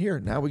going in here.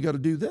 Now we got to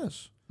do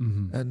this.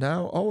 And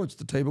now, it's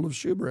the table of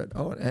shewbread.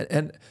 Oh,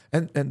 and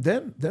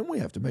then we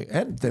have to make,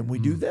 and then we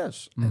do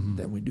this, and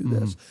then we do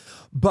this.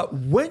 But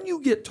when you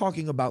get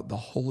talking about the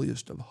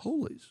holiest of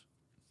holies,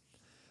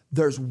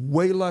 there's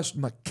way less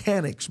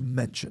mechanics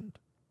mentioned.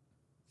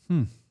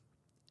 And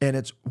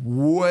it's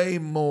way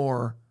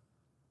more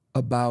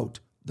about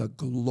the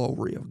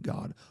glory of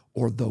God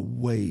or the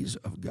ways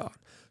of God.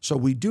 So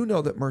we do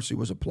know that mercy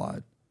was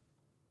applied.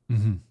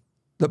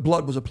 That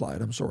blood was applied,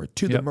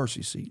 to the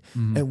mercy seat.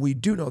 And we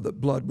do know that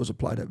blood was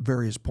applied at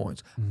various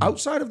points.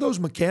 Outside of those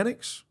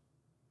mechanics,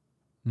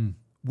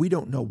 we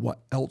don't know what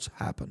else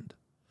happened.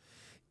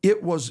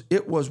 It was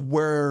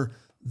where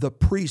the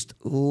priest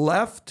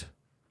left,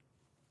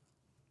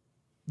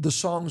 the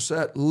song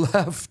set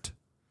left,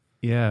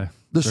 the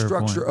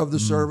structure of the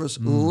service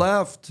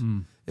left.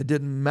 It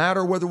didn't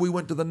matter whether we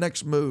went to the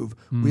next move.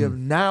 We have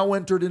now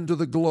entered into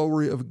the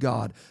glory of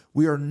God.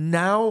 We are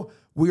now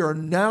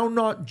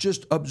not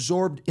just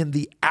absorbed in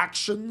the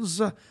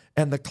actions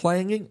and the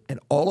clanging, and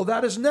all of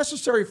that is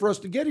necessary for us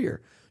to get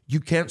here. You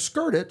can't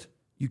skirt it.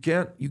 You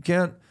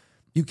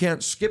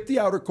can't skip the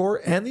outer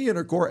core and the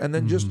inner core and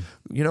then just,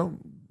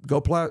 go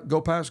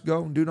past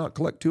go and do not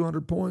collect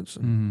 200 points.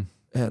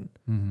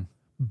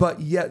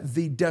 But yet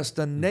the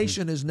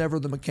destination is never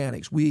the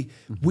mechanics. We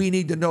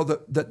need to know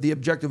that the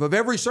objective of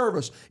every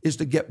service is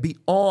to get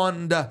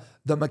beyond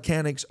the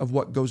mechanics of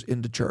what goes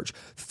into church.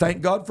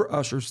 Thank God for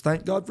ushers.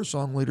 Thank God for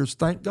song leaders.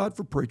 Thank God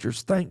for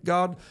preachers. Thank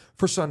God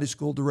for Sunday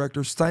school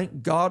directors.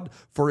 Thank God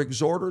for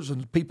exhorters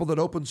and people that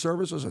open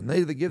services and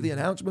they that give the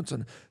announcements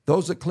and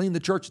those that clean the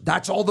church.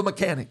 That's all the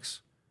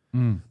mechanics.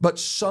 But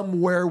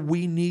somewhere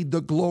we need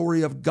the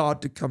glory of God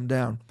to come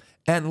down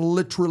and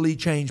literally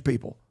change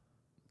people.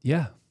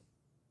 Yeah.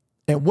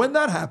 And when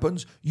that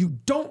happens, you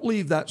don't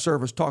leave that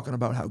service talking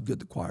about how good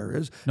the choir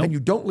is, and you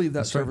don't leave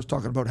that service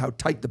talking about how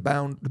tight the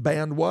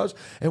band was,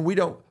 and we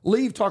don't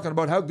leave talking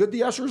about how good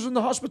the ushers and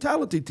the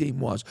hospitality team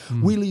was.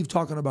 We leave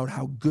talking about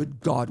how good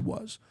God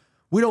was.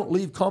 We don't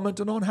leave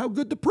commenting on how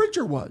good the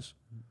preacher was.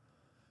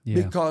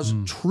 Yeah. Because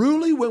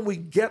truly when we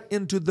get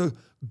into the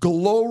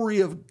glory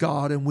of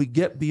God and we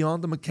get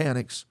beyond the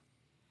mechanics,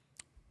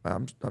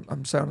 I'm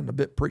sounding a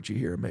bit preachy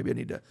here. Maybe I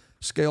need to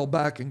scale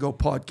back and go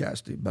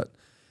podcasting, but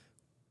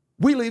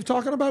we leave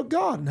talking about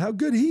God and how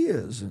good he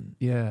is. And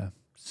yeah,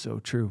 so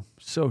true.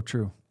 So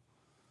true.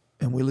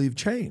 And we leave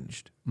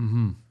changed.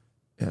 And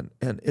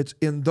it's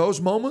in those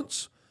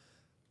moments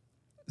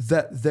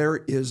that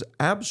there is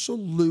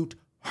absolute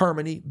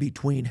harmony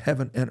between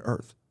heaven and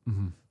earth.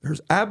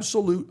 There's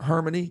absolute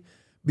harmony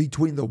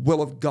between the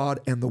will of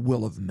God and the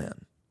will of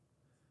men.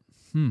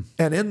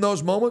 And in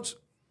those moments,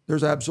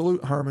 there's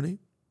absolute harmony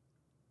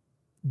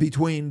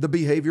between the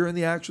behavior and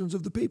the actions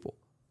of the people.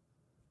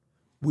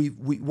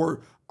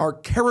 Our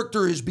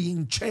character is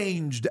being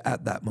changed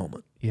at that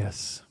moment.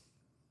 Yes.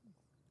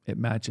 It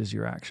matches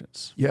your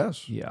actions.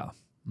 Yes. Yeah.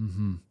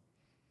 And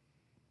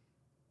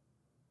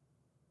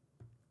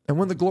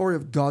when the glory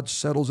of God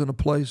settles in a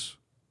place,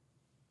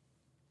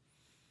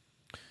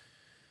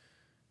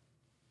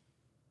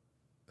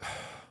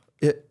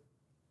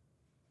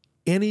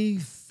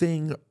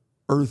 anything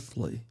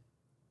earthly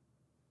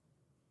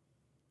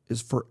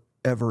is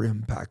forever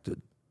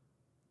impacted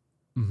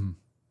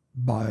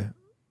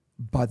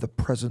by the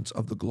presence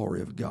of the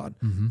glory of God.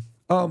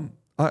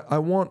 I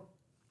want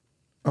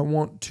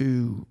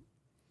to,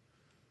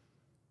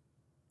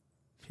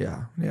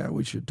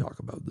 we should talk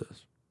about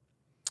this.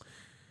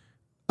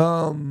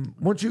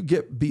 Once you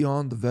get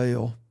beyond the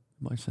veil.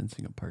 Am I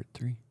sensing a part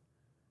 3?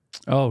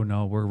 Oh,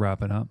 no, we're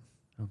wrapping up.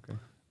 Okay.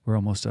 We're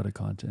almost out of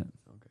content.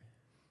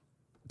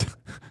 Okay.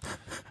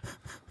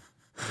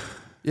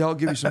 Yeah, I'll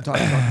give you some time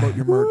to talk about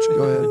your merch.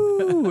 Go ahead.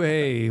 Ooh,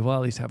 hey,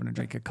 while he's having a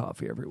drink of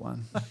coffee,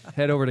 everyone,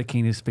 head over to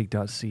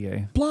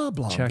kingdomspeak.ca. Blah,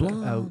 blah, Check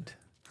blah. out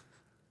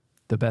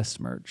the best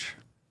merch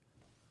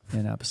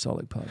in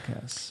Apostolic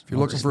Podcasts. If you're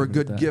looking for a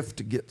good gift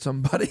to get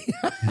somebody,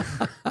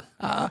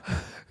 buy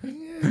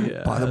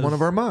them one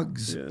of our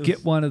mugs. Yes.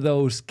 Get one of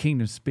those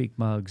Kingdom Speak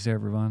mugs,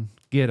 everyone.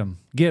 Get them.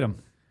 Get them.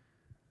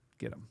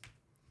 Get them.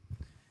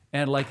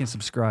 And like and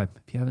subscribe.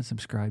 If you haven't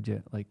subscribed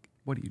yet,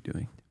 what are you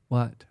doing?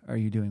 What are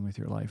you doing with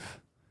your life?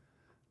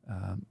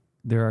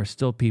 There are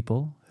still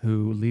people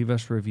who leave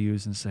us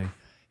reviews and say,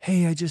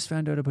 hey, I just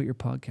found out about your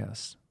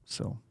podcast.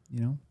 So,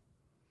 if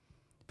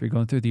you're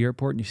going through the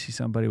airport and you see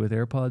somebody with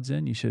AirPods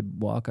in, you should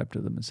walk up to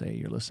them and say,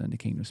 you're listening to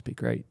Kingdom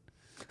Speak, right?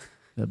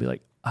 They'll be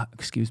like,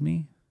 excuse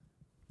me?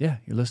 Yeah,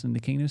 you're listening to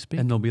Kingdom Speak?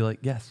 And they'll be like,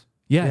 yes.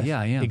 Yeah,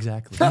 I am.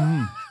 Exactly.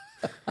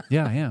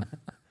 Yeah, I am.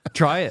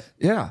 Try it.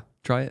 Yeah.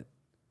 Try it.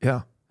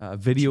 Yeah.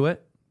 Video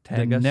it.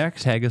 Tag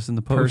us in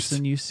the post.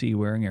 Person you see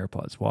wearing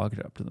AirPods, walk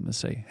up to them and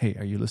say, hey,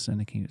 are you listening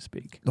to Kingdom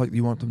Speak? Like,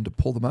 you want them to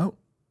pull them out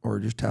or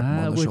just tap them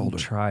on the shoulder?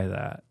 Try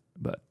that,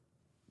 but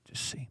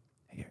just see.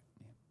 Hey,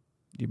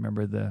 do you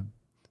remember the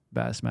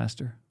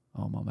Bassmaster?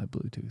 Oh, I'm on my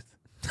Bluetooth.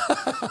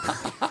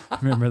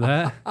 Remember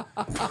that?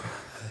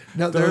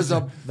 Now, there's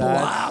a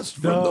blast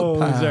from the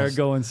past. Those are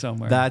going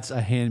somewhere. That's a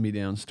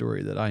hand-me-down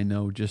story that I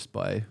know just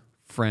by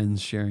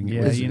friends sharing it.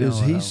 Yeah,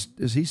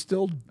 is he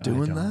still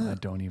doing that? I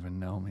don't even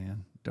know,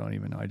 man. Don't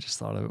even know. I just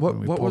thought of it.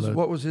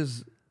 What was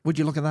his? Would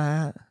you look at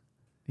that?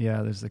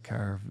 Yeah, there's the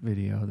car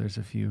video. There's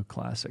a few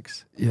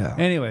classics. Yeah.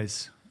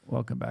 Anyways,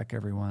 welcome back,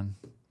 everyone.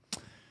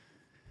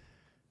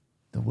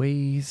 The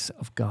ways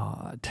of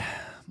God.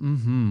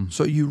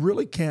 So you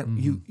really can't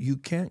you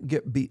can't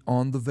get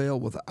beyond the veil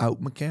without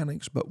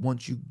mechanics. But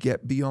once you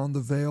get beyond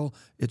the veil,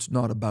 it's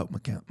not about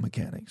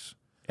mechanics.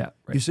 Yeah,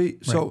 right. You see,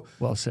 so right.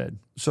 Well said.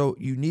 So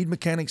you need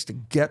mechanics to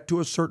get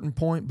to a certain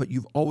point, but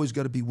you've always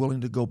got to be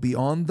willing to go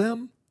beyond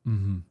them.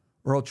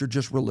 Or else you're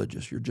just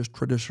religious, you're just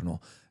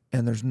traditional,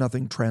 and there's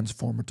nothing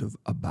transformative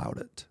about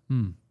it.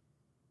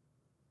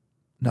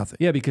 Nothing.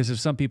 Yeah, because if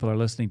some people are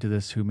listening to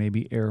this who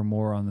maybe err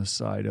more on the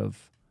side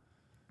of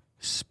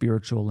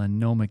spiritual and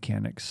no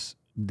mechanics,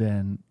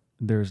 then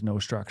there's no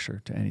structure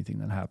to anything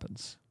that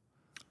happens.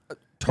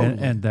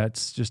 Totally. And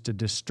that's just a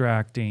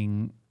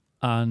distracting,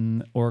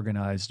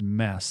 unorganized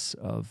mess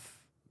of,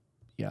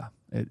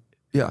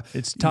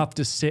 it's tough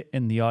to sit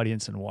in the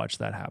audience and watch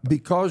that happen.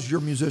 Because your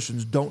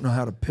musicians don't know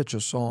how to pitch a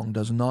song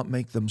does not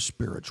make them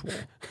spiritual.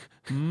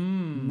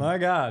 My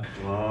God.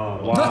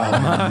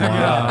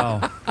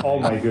 Wow. Oh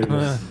my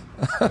goodness.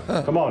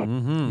 Come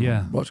on.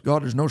 Yeah. Bless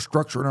God, there's no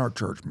structure in our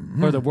church.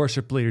 Or the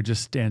worship leader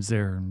just stands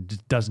there and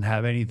just doesn't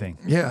have anything.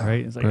 Yeah.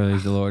 Right? It's like,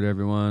 Praise the Lord,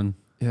 everyone.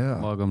 Yeah.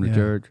 Welcome to Yeah.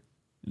 church.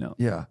 no.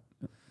 Yeah.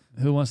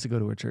 Who wants to go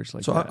to a church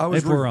like So that? I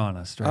was if we're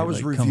honest, right? I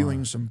was Like, come reviewing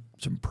on.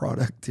 some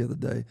product the other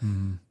day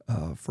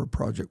for a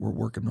project we're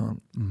working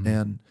on,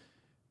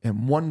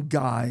 and one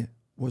guy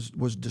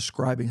was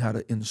describing how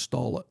to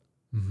install it,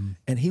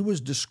 and he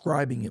was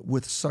describing it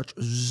with such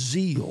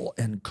zeal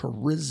and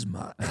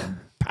charisma and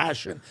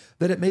passion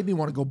that it made me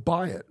want to go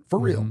buy it for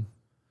real.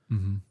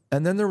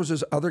 And then there was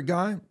this other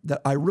guy that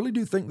I really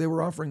do think they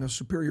were offering a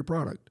superior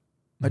product.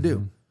 I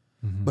do,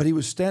 but he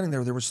was standing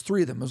there. There was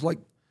three of them. It was like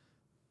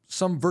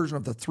some version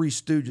of the Three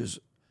Stooges.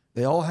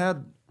 They all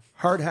had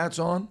hard hats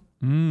on.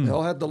 They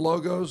all had the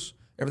logos.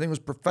 Everything was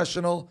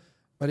professional.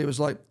 But he was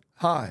like,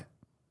 hi,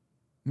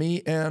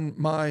 me and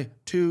my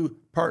two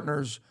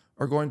partners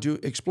are going to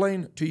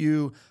explain to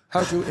you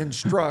how to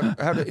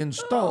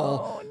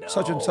install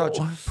such and such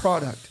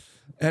product.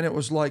 And it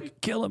was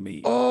like, Killing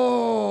me.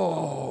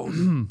 oh,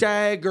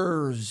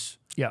 daggers.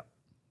 Yeah.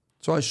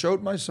 So I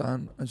showed my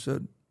son. I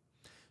said,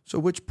 so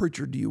which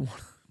preacher do you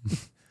want?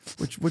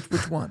 which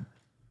one?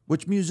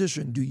 Which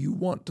musician do you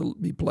want to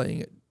be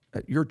playing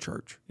at your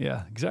church?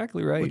 Yeah,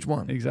 exactly right. Which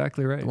one?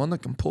 Exactly right. The one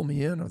that can pull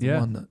me in or the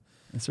one that...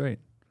 That's right.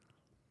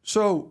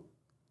 So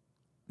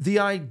the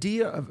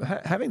idea of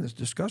having this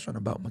discussion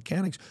about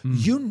mechanics,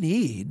 you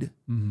need...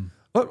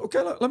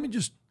 Okay, let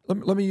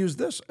me use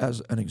this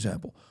as an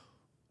example.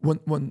 When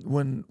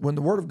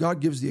the Word of God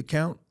gives the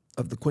account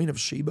of the Queen of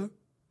Sheba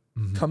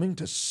coming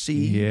to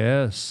see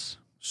Yes.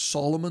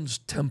 Solomon's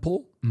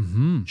temple,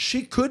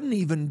 she couldn't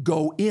even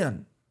go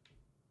in.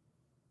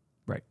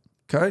 Right.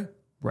 Okay?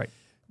 Right.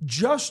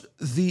 Just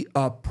the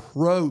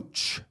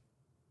approach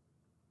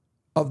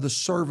of the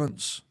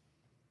servants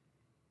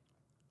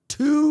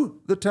to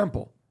the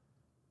temple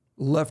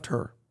left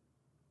her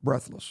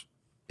breathless.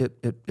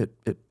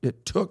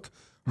 It took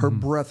her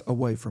breath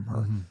away from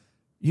her.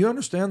 You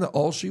understand that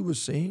all she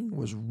was seeing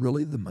was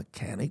really the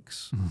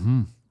mechanics?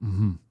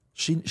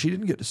 She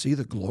didn't get to see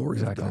the glory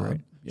Exactly of God.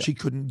 right. Yep. She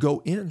couldn't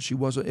go in.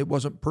 It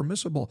wasn't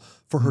permissible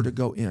for her to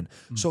go in.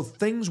 So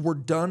things were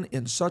done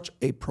in such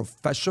a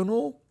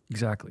professional,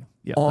 Exactly.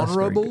 Yeah. that's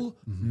very good. honorable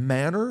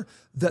manner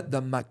that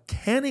the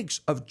mechanics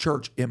of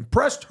church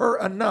impressed her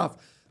enough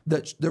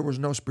that there was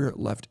no spirit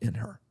left in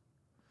her.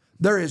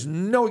 There is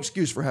no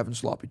excuse for having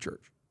sloppy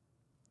church.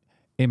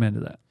 Amen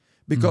to that.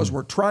 Because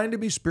we're trying to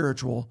be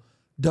spiritual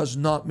does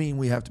not mean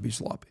we have to be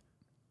sloppy.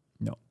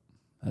 No.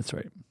 That's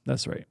right.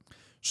 That's right.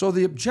 So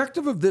the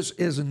objective of this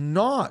is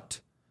not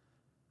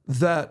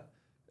that,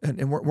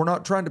 and we're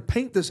not trying to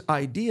paint this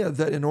idea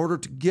that in order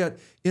to get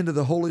into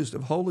the holiest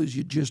of holies,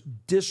 you just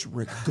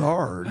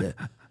disregard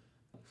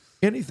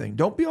anything.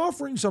 Don't be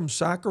offering some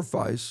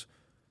sacrifice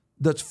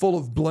that's full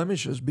of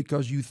blemishes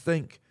because you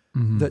think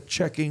that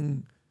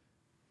checking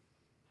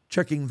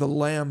the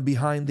lamb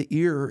behind the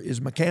ear is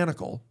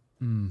mechanical.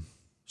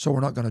 So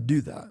we're not going to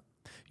do that.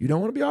 You don't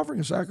want to be offering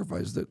a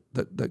sacrifice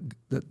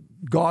that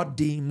God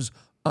deems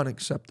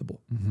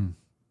unacceptable.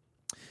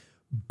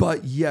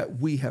 But yet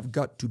we have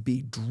got to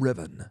be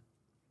driven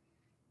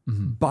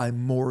by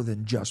more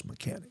than just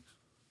mechanics.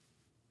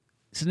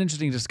 It's an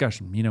interesting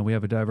discussion. You know, we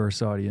have a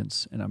diverse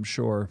audience, and I'm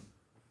sure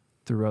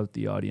throughout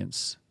the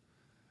audience,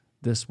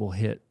 this will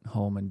hit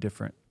home in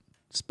different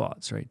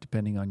spots, right?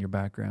 Depending on your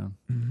background,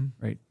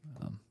 right?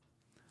 I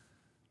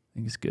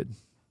think it's good.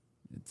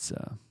 It's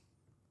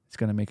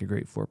going to make a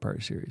great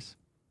 4-part series.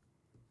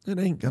 It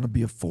ain't going to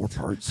be a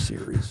 4-part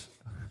series.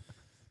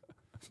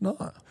 It's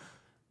not.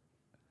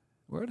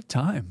 We're out of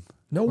time.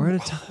 No, We're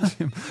out of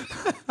time.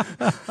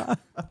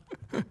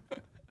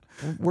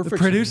 We're The fixing-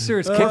 producer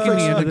is we're kicking me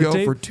fixing into to the go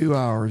table. for 2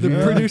 hours. The You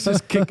know?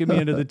 producer's kicking me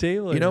into the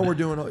table. You know, we're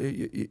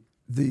doing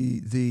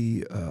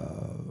the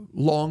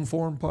long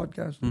form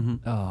podcast.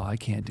 Oh, I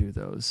can't do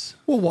those.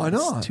 Well, why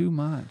not? It's too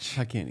much.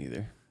 I can't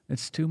either.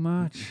 It's too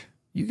much.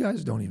 You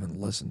guys don't even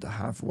listen to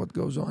half of what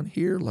goes on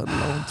here, let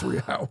alone 3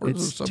 hours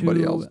It's of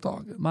somebody too else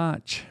talking.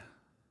 much.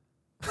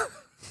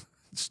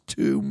 It's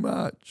too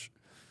much.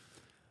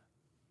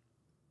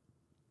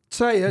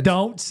 Say it.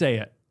 Don't say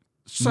it.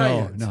 Say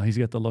no, it. no, he's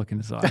got the look in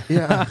his eye.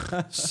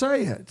 Yeah.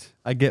 Say it.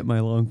 I get my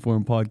long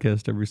form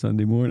podcast every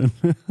Sunday morning.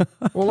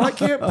 Well, I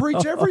can't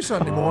preach every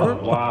Sunday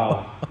morning.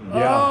 Wow.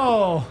 Yeah.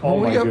 Oh, Oh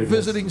we my got goodness.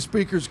 visiting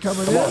speakers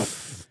coming in.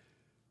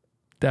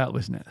 that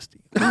was nasty.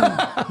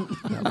 That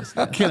was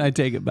nasty. Can I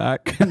take it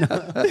back?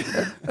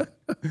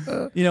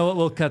 You know what?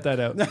 We'll cut that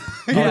out.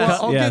 You know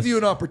what? I'll Yes. give you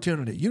an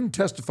opportunity. You can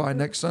testify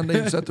next Sunday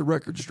and set the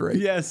record straight.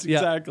 Yes, Yeah,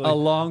 exactly. a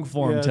long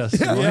form Yes.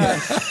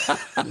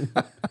 testimony.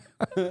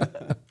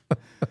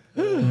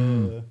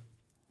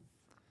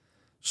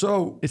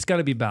 So It's got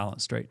to be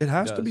balanced, right? it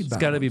has to be balanced. It's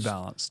got to be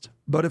balanced.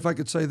 But if I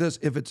could say this,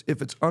 if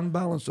it's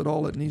unbalanced at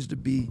all, it needs to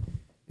be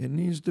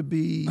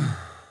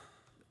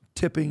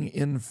tipping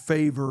in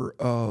favor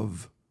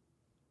of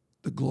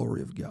the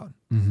glory of God.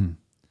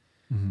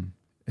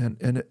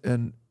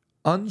 And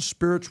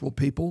unspiritual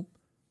people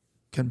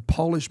can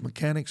polish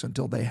mechanics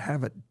until they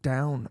have it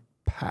down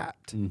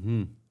pat.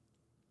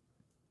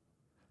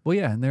 Well,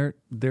 yeah, and they're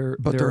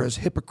They're as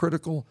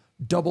hypocritical,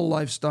 double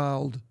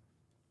lifestyled.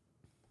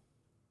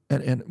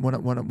 And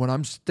when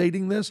I'm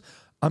stating this,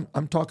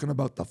 I'm talking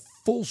about the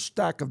full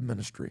stack of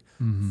ministry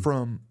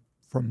from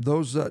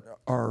those that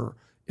are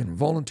in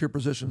volunteer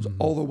positions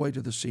all the way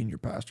to the senior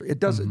pastor. It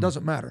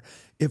doesn't matter.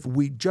 If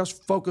we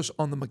just focus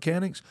on the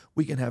mechanics,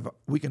 we can have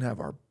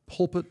our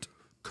pulpit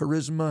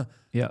charisma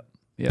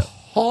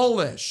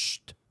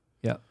polished.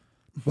 Yeah.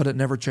 But it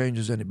never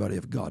changes anybody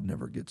if God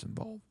never gets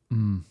involved.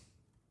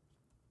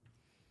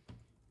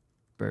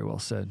 Very well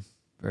said.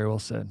 Very well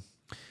said.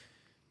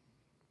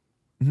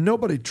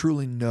 Nobody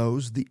truly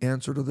knows the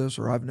answer to this,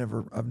 or I've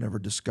never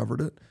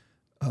discovered it.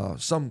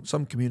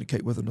 Some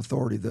communicate with an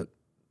authority that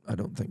I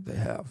don't think they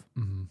have,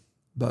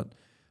 but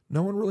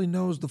no one really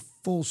knows the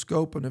full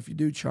scope. And if you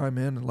do chime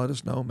in and let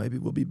us know, maybe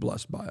we'll be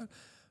blessed by it.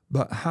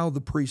 But how the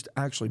priest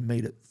actually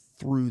made it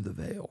through the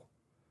veil.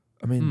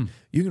 I mean,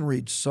 you can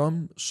read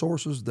some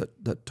sources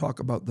that talk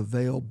about the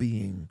veil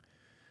being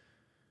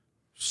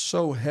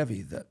so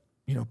heavy that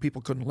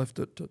people couldn't lift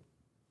it to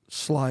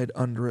slide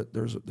under it.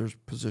 There's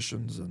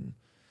positions and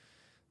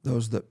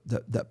those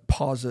that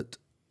posit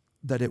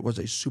that it was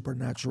a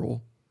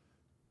supernatural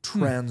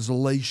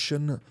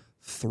translation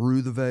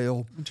through the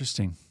veil.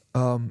 Interesting.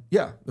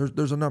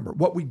 There's a number.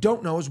 What we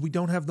don't know is we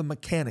don't have the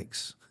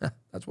mechanics.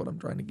 That's what I'm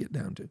trying to get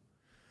down to,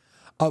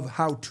 of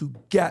how to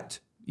get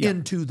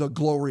into the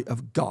glory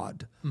of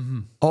God.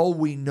 All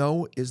we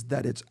know is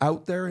that it's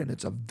out there and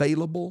it's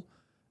available,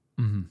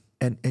 and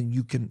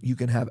you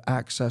can have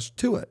access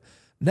to it.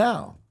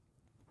 Now,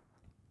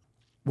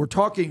 we're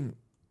talking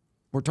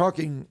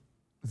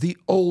the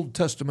Old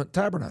Testament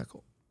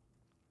tabernacle.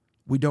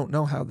 We don't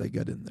know how they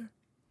got in there.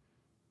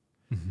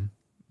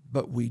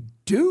 But we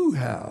do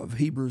have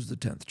Hebrews, the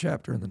 10th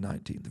chapter and the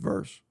 19th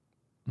verse.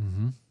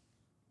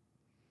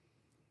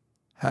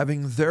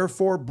 Having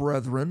therefore,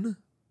 brethren,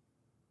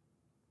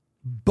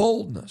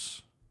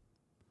 boldness.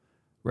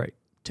 Right.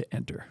 To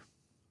enter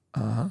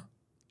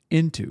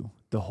into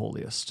the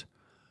holiest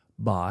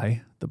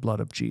by the blood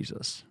of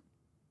Jesus,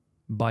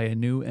 by a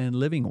new and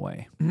living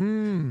way,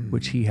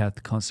 which he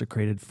hath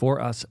consecrated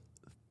for us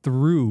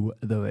through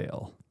the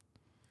veil,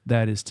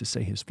 that is to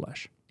say, his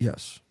flesh.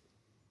 Yes.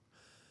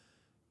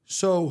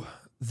 So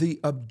the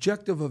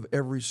objective of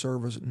every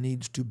service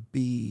needs to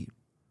be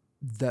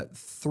that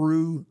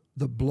through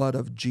the blood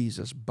of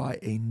Jesus, by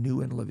a new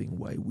and living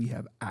way, we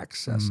have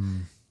access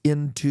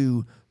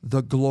into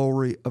the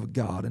glory of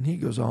God. And he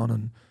goes on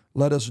and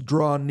let us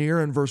draw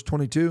near in verse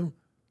 22.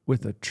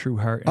 With a true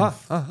heart and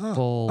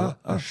full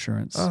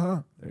assurance.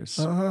 There's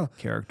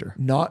character.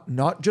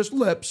 Not just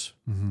lips.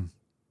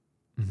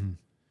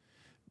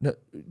 Now,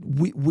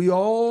 we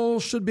all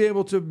should be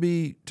able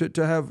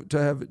to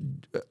have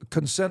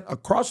consent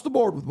across the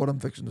board with what I'm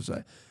fixing to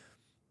say.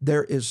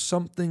 There is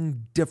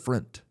something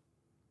different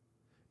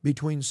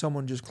between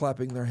someone just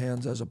clapping their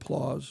hands as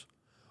applause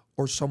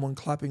or someone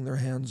clapping their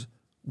hands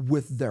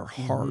with their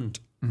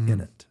heart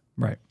in it.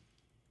 Right.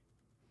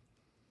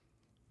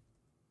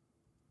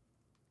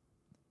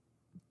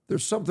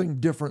 There's something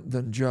different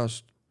than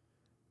just,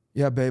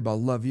 yeah, babe, I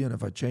love you, and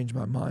if I change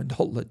my mind,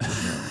 I'll let you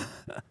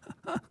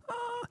know.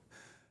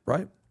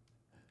 Right?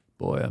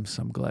 Boy, I'm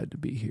so glad to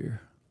be here.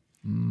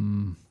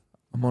 I'm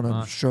going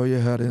to show you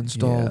how to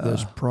install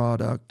this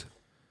product.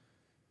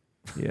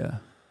 Yeah.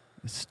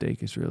 The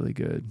steak is really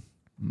good.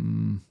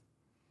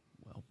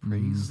 Well,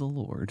 praise the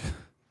Lord.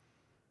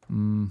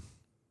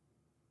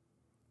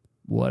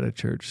 What a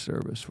church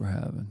service we're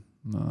having.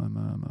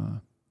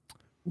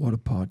 What a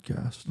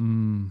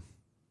podcast.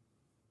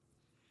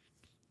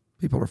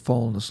 People are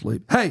falling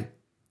asleep. Hey,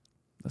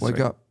 wake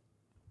up.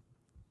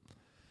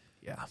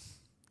 Yeah,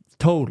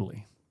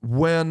 totally.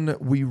 When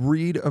we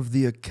read of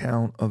the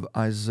account of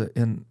Isaiah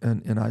in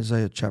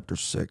Isaiah chapter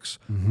 6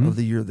 of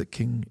the year that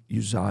King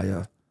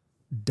Uzziah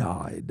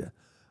died,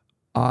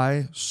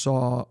 I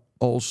saw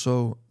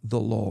also the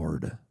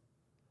Lord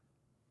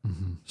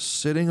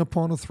sitting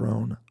upon a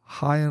throne,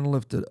 high and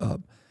lifted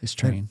up. His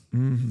train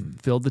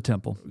filled the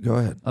temple. Go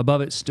ahead.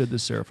 Above it stood the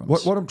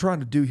seraphims. What I'm trying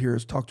to do here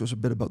is talk to us a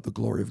bit about the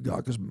glory of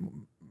God, because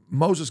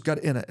Moses got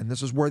in it, and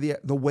this is where the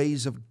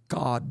ways of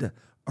God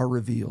are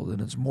revealed,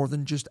 and it's more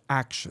than just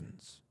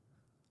actions.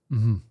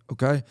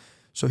 Okay?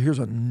 So here's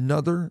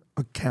another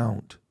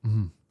account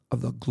of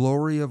the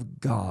glory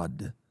of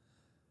God.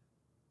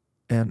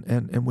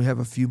 And we have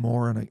a few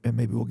more, and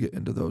maybe we'll get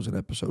into those in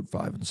episode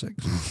 5 and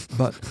 6.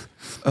 But,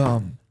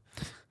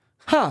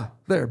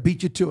 there,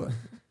 beat you to it.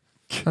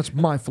 That's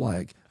my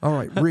flag. All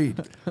right,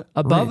 read.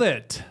 Above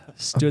it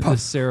stood the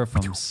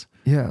seraphims.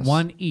 Yes.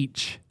 One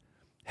each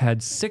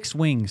had 6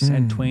 wings,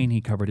 and twain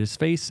he covered his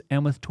face,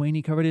 and with twain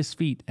he covered his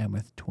feet, and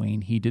with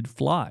twain he did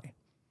fly.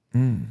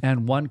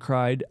 And one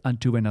cried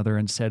unto another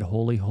and said,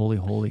 Holy, holy,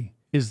 holy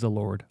is the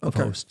Lord of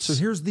hosts. So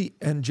here's the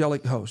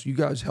angelic host. You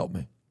guys help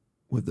me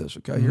with this,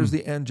 okay? Here's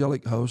the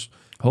angelic host.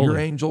 Holy. You're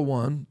angel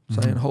one,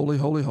 saying, Holy,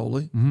 holy,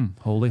 holy.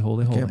 Holy,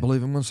 holy, holy. Can't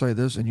believe I'm going to say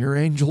this. And you're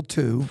angel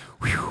two.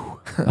 Holy,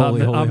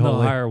 holy, I'm the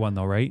higher one,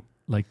 though, right?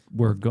 Like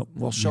we're going.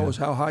 Well, show us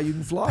how high you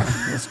can fly.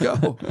 Let's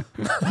go.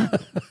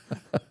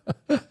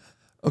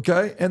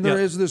 Okay? And there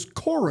is this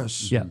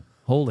chorus. Yeah.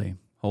 Holy,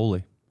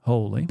 Holy.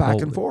 holy. Back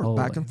holy, and forth, holy.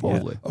 back and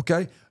forth. Yeah.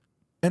 Okay?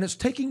 And it's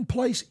taking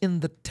place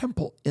in the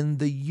temple in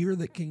the year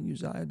that King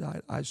Uzziah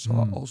died. I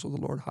saw also the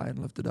Lord high and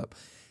lifted up.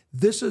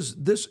 This is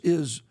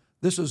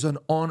an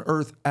on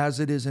earth as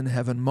it is in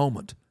heaven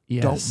moment.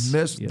 Yes, Don't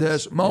miss yes,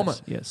 this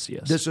moment. Yes.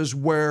 This is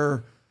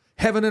where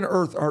heaven and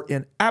earth are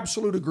in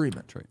absolute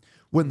agreement. Right.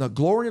 When the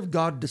glory of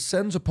God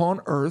descends upon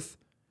earth,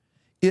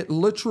 it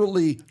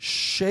literally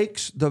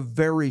shakes the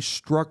very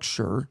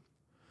structure.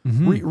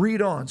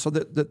 Read on so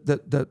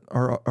that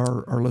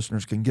our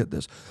listeners can get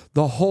this.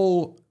 The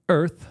whole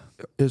Earth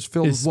is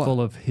filled is with what?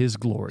 full of His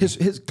glory.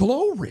 His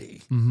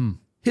glory.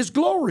 His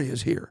glory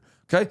is here.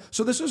 Okay,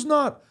 so this is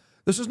not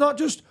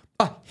just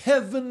a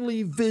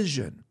heavenly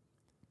vision.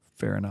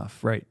 Fair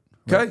enough. Right.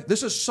 Okay,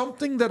 this is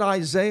something that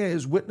Isaiah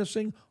is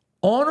witnessing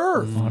on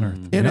earth,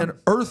 in an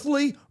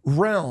earthly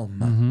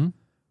realm.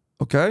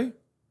 Okay,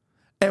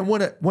 and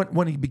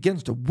when he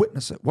begins to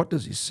witness it, what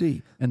does he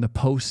see? And the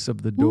posts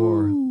of the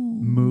door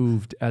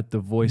moved at the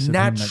voice of him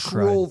that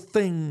Natural cried.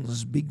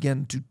 things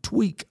begin to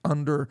tweak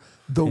under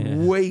the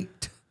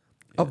weight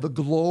of the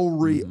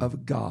glory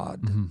of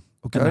God.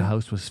 Okay, And the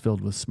house was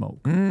filled with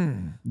smoke.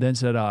 Then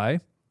said I,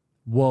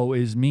 Woe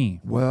is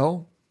me,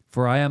 well,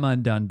 for I am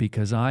undone,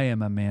 because I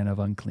am a man of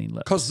unclean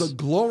lips. because the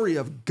glory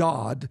of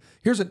God,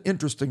 here's an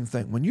interesting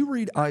thing. When you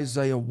read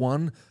Isaiah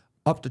 1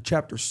 up to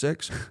chapter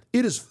 6,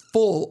 it is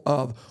full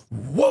of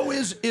woe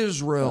is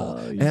Israel,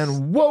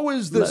 and woe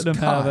is this let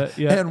him guy, have it,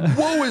 yeah. and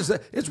woe is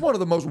that. It's one of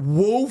the most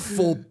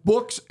woeful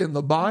books in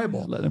the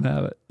Bible Let him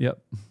have it.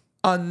 Yep.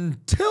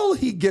 until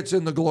he gets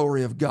in the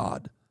glory of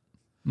God.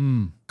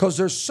 Because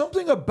there's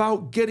something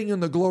about getting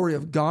in the glory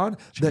of God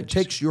that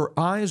takes your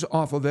eyes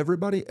off of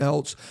everybody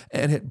else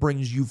and it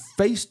brings you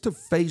face to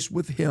face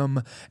with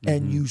Him,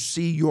 and you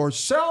see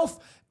yourself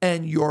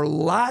and your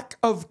lack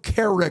of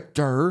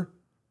character,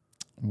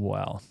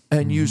 Wow.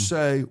 and you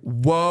say,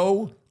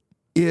 woe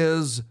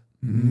is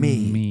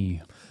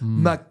me.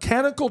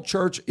 Mechanical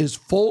church is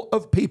full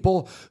of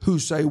people who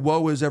say,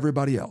 woe is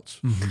everybody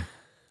else.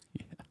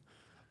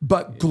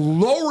 But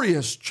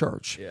glorious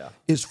church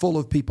is full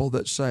of people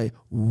that say,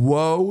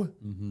 woe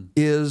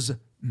is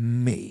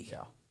me.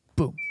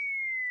 Boom.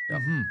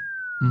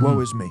 Woe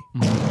is me.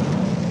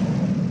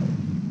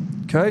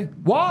 Okay?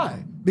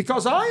 Why?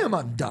 Because I am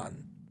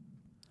undone.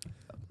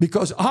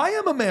 Because I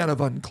am a man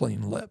of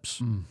unclean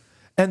lips.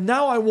 And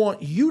now I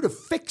want you to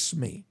fix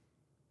me.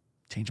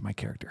 Change my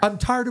character. I'm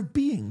tired of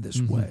being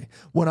this way.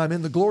 When I'm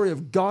in the glory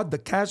of God, the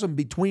chasm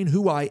between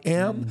who I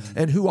am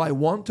and who I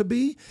want to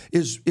be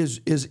is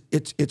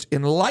it's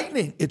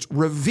enlightening, it's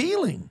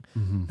revealing.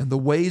 And the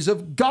ways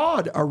of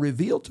God are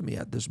revealed to me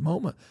at this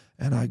moment.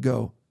 And I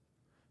go,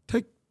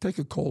 take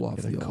a coal off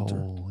the altar.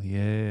 Coal.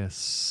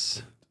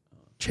 Yes.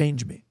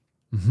 Change me.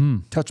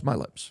 Touch my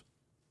lips.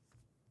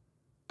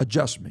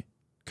 Adjust me.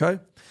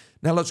 Okay?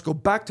 Now let's go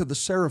back to the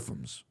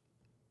seraphims.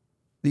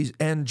 These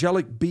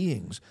angelic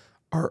beings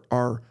are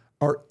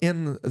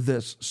in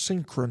this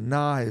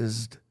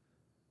synchronized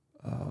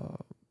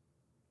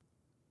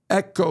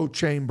echo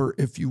chamber,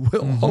 if you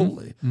will.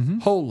 Holy,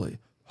 holy,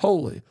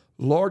 holy,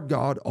 Lord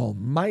God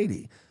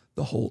Almighty.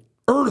 The whole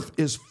earth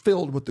is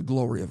filled with the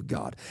glory of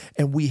God.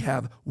 And we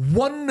have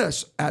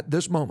oneness at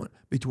this moment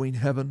between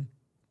heaven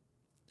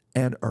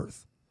and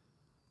earth.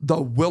 The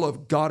will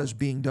of God is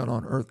being done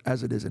on earth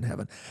as it is in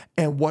heaven.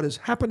 And what is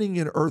happening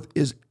in earth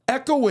is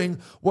echoing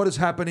what is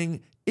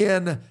happening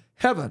in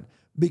heaven.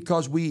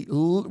 Because we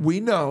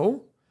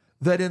know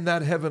that in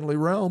that heavenly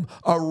realm,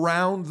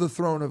 around the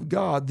throne of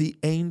God, the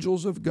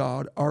angels of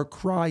God are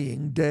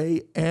crying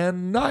day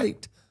and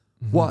night.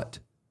 What?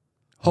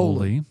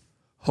 Holy,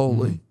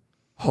 holy,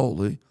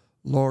 holy,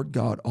 Lord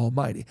God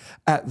Almighty.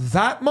 At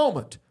that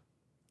moment,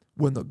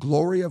 when the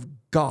glory of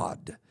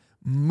God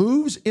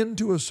moves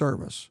into a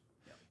service,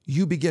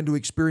 you begin to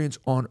experience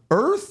on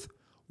earth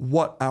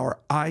what our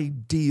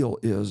ideal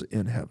is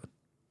in heaven.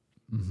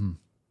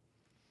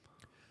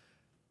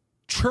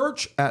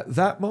 Church at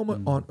that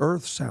moment on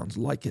earth sounds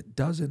like it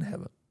does in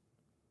heaven.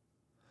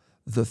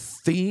 The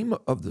theme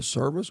of the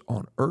service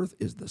on earth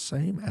is the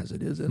same as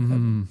it is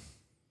in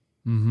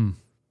heaven.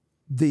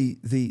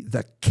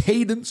 The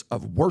cadence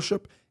of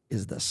worship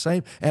is the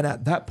same. And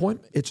at that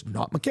point, it's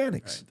not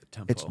mechanics.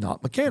 It's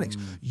not mechanics.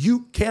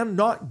 You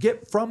cannot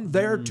get from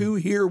there to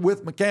here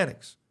with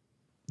mechanics.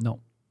 No.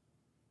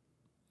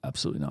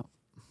 Absolutely not.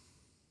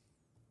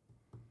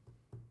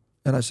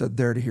 And I said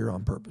there to here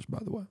on purpose, by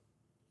the way.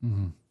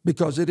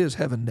 Because it is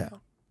heaven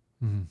down.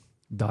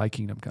 Thy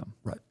kingdom come.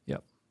 Right.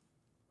 Yep.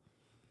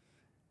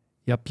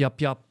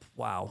 Yep.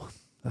 Wow.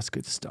 That's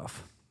good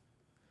stuff.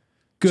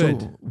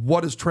 Good. So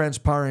what is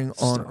transpiring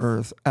on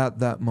earth at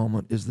that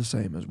moment is the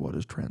same as what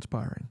is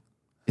transpiring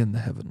in the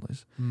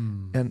heavenlies.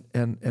 And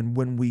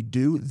when we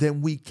do,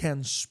 then we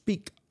can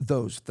speak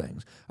those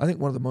things. I think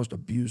one of the most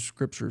abused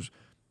scriptures,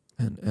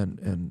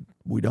 and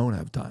we don't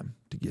have time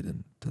to get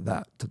into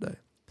that today,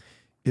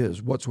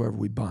 is whatsoever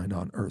we bind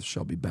on earth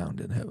shall be bound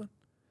in heaven.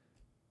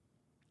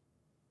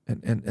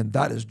 And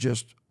that is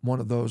just one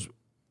of those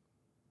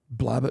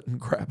blab it and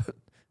grab it.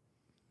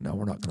 No,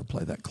 we're not going to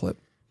play that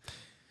clip.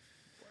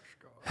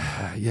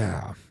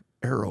 Yeah,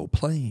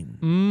 aeroplane.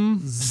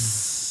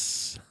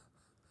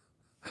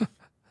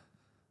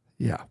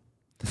 Yeah,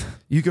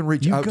 you can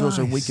reach out to us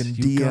and we can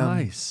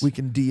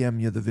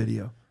DM you the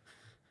video.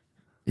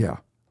 Yeah.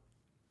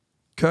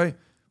 Okay,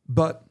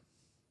 but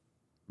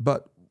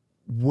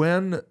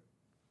when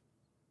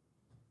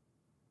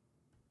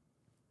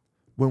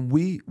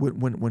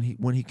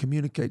he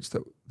communicates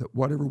that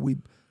whatever we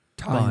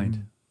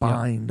bind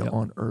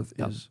on earth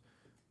is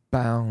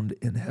bound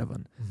in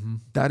heaven.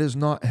 That is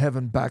not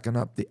heaven backing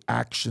up the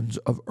actions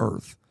of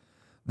earth.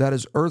 That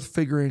is earth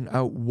figuring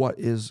out what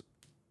is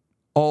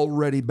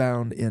already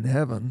bound in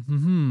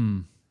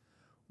heaven.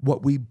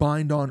 What we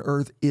bind on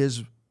earth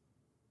is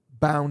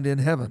bound in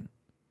heaven.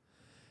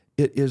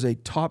 It is a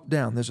top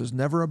down. This is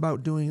never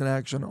about doing an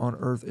action on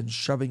earth and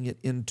shoving it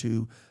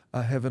into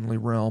a heavenly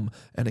realm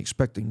and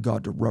expecting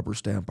God to rubber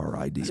stamp our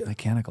idea. That's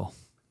mechanical.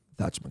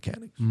 That's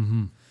mechanics.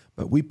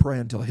 But we pray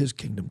until his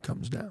kingdom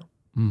comes down.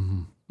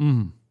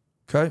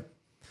 Okay?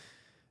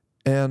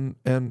 And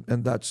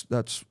that's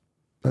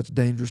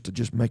dangerous to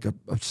just make a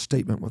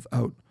statement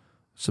without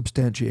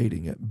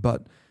substantiating it.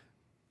 But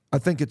I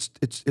think it's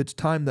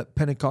time that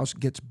Pentecost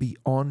gets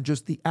beyond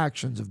just the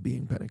actions of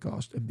being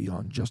Pentecost and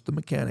beyond just the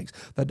mechanics.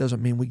 That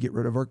doesn't mean we get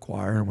rid of our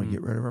choir and we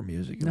get rid of our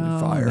music and we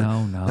fire.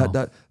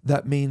 No.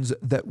 That means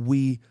that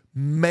we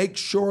make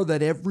sure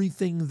that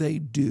everything they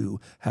do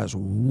has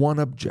one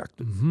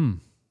objective.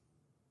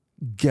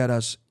 Get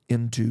us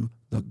into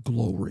the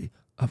glory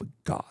of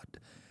God.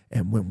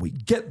 And when we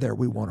get there,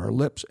 we want our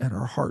lips and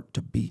our heart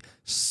to be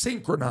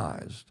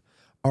synchronized.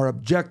 Our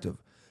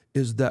objective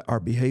is that our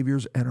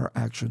behaviors and our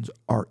actions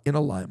are in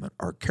alignment.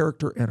 Our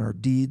character and our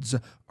deeds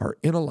are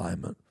in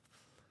alignment.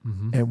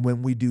 And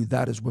when we do,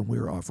 that is when we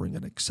are offering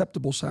an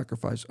acceptable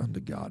sacrifice unto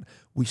God.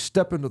 We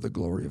step into the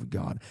glory of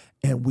God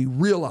and we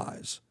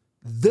realize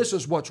this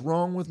is what's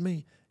wrong with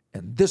me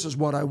and this is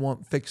what I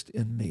want fixed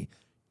in me.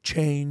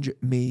 Change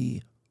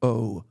me,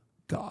 oh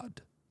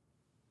God.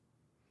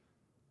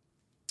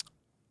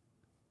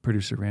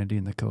 Producer Randy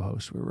and the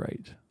co-host were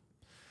right.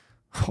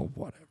 Oh,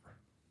 whatever.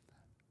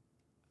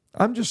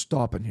 I'm just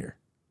stopping here.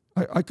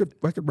 I could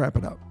wrap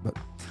it up, but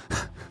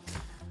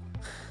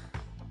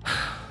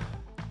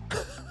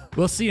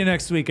we'll see you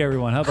next week,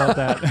 everyone. How about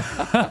that?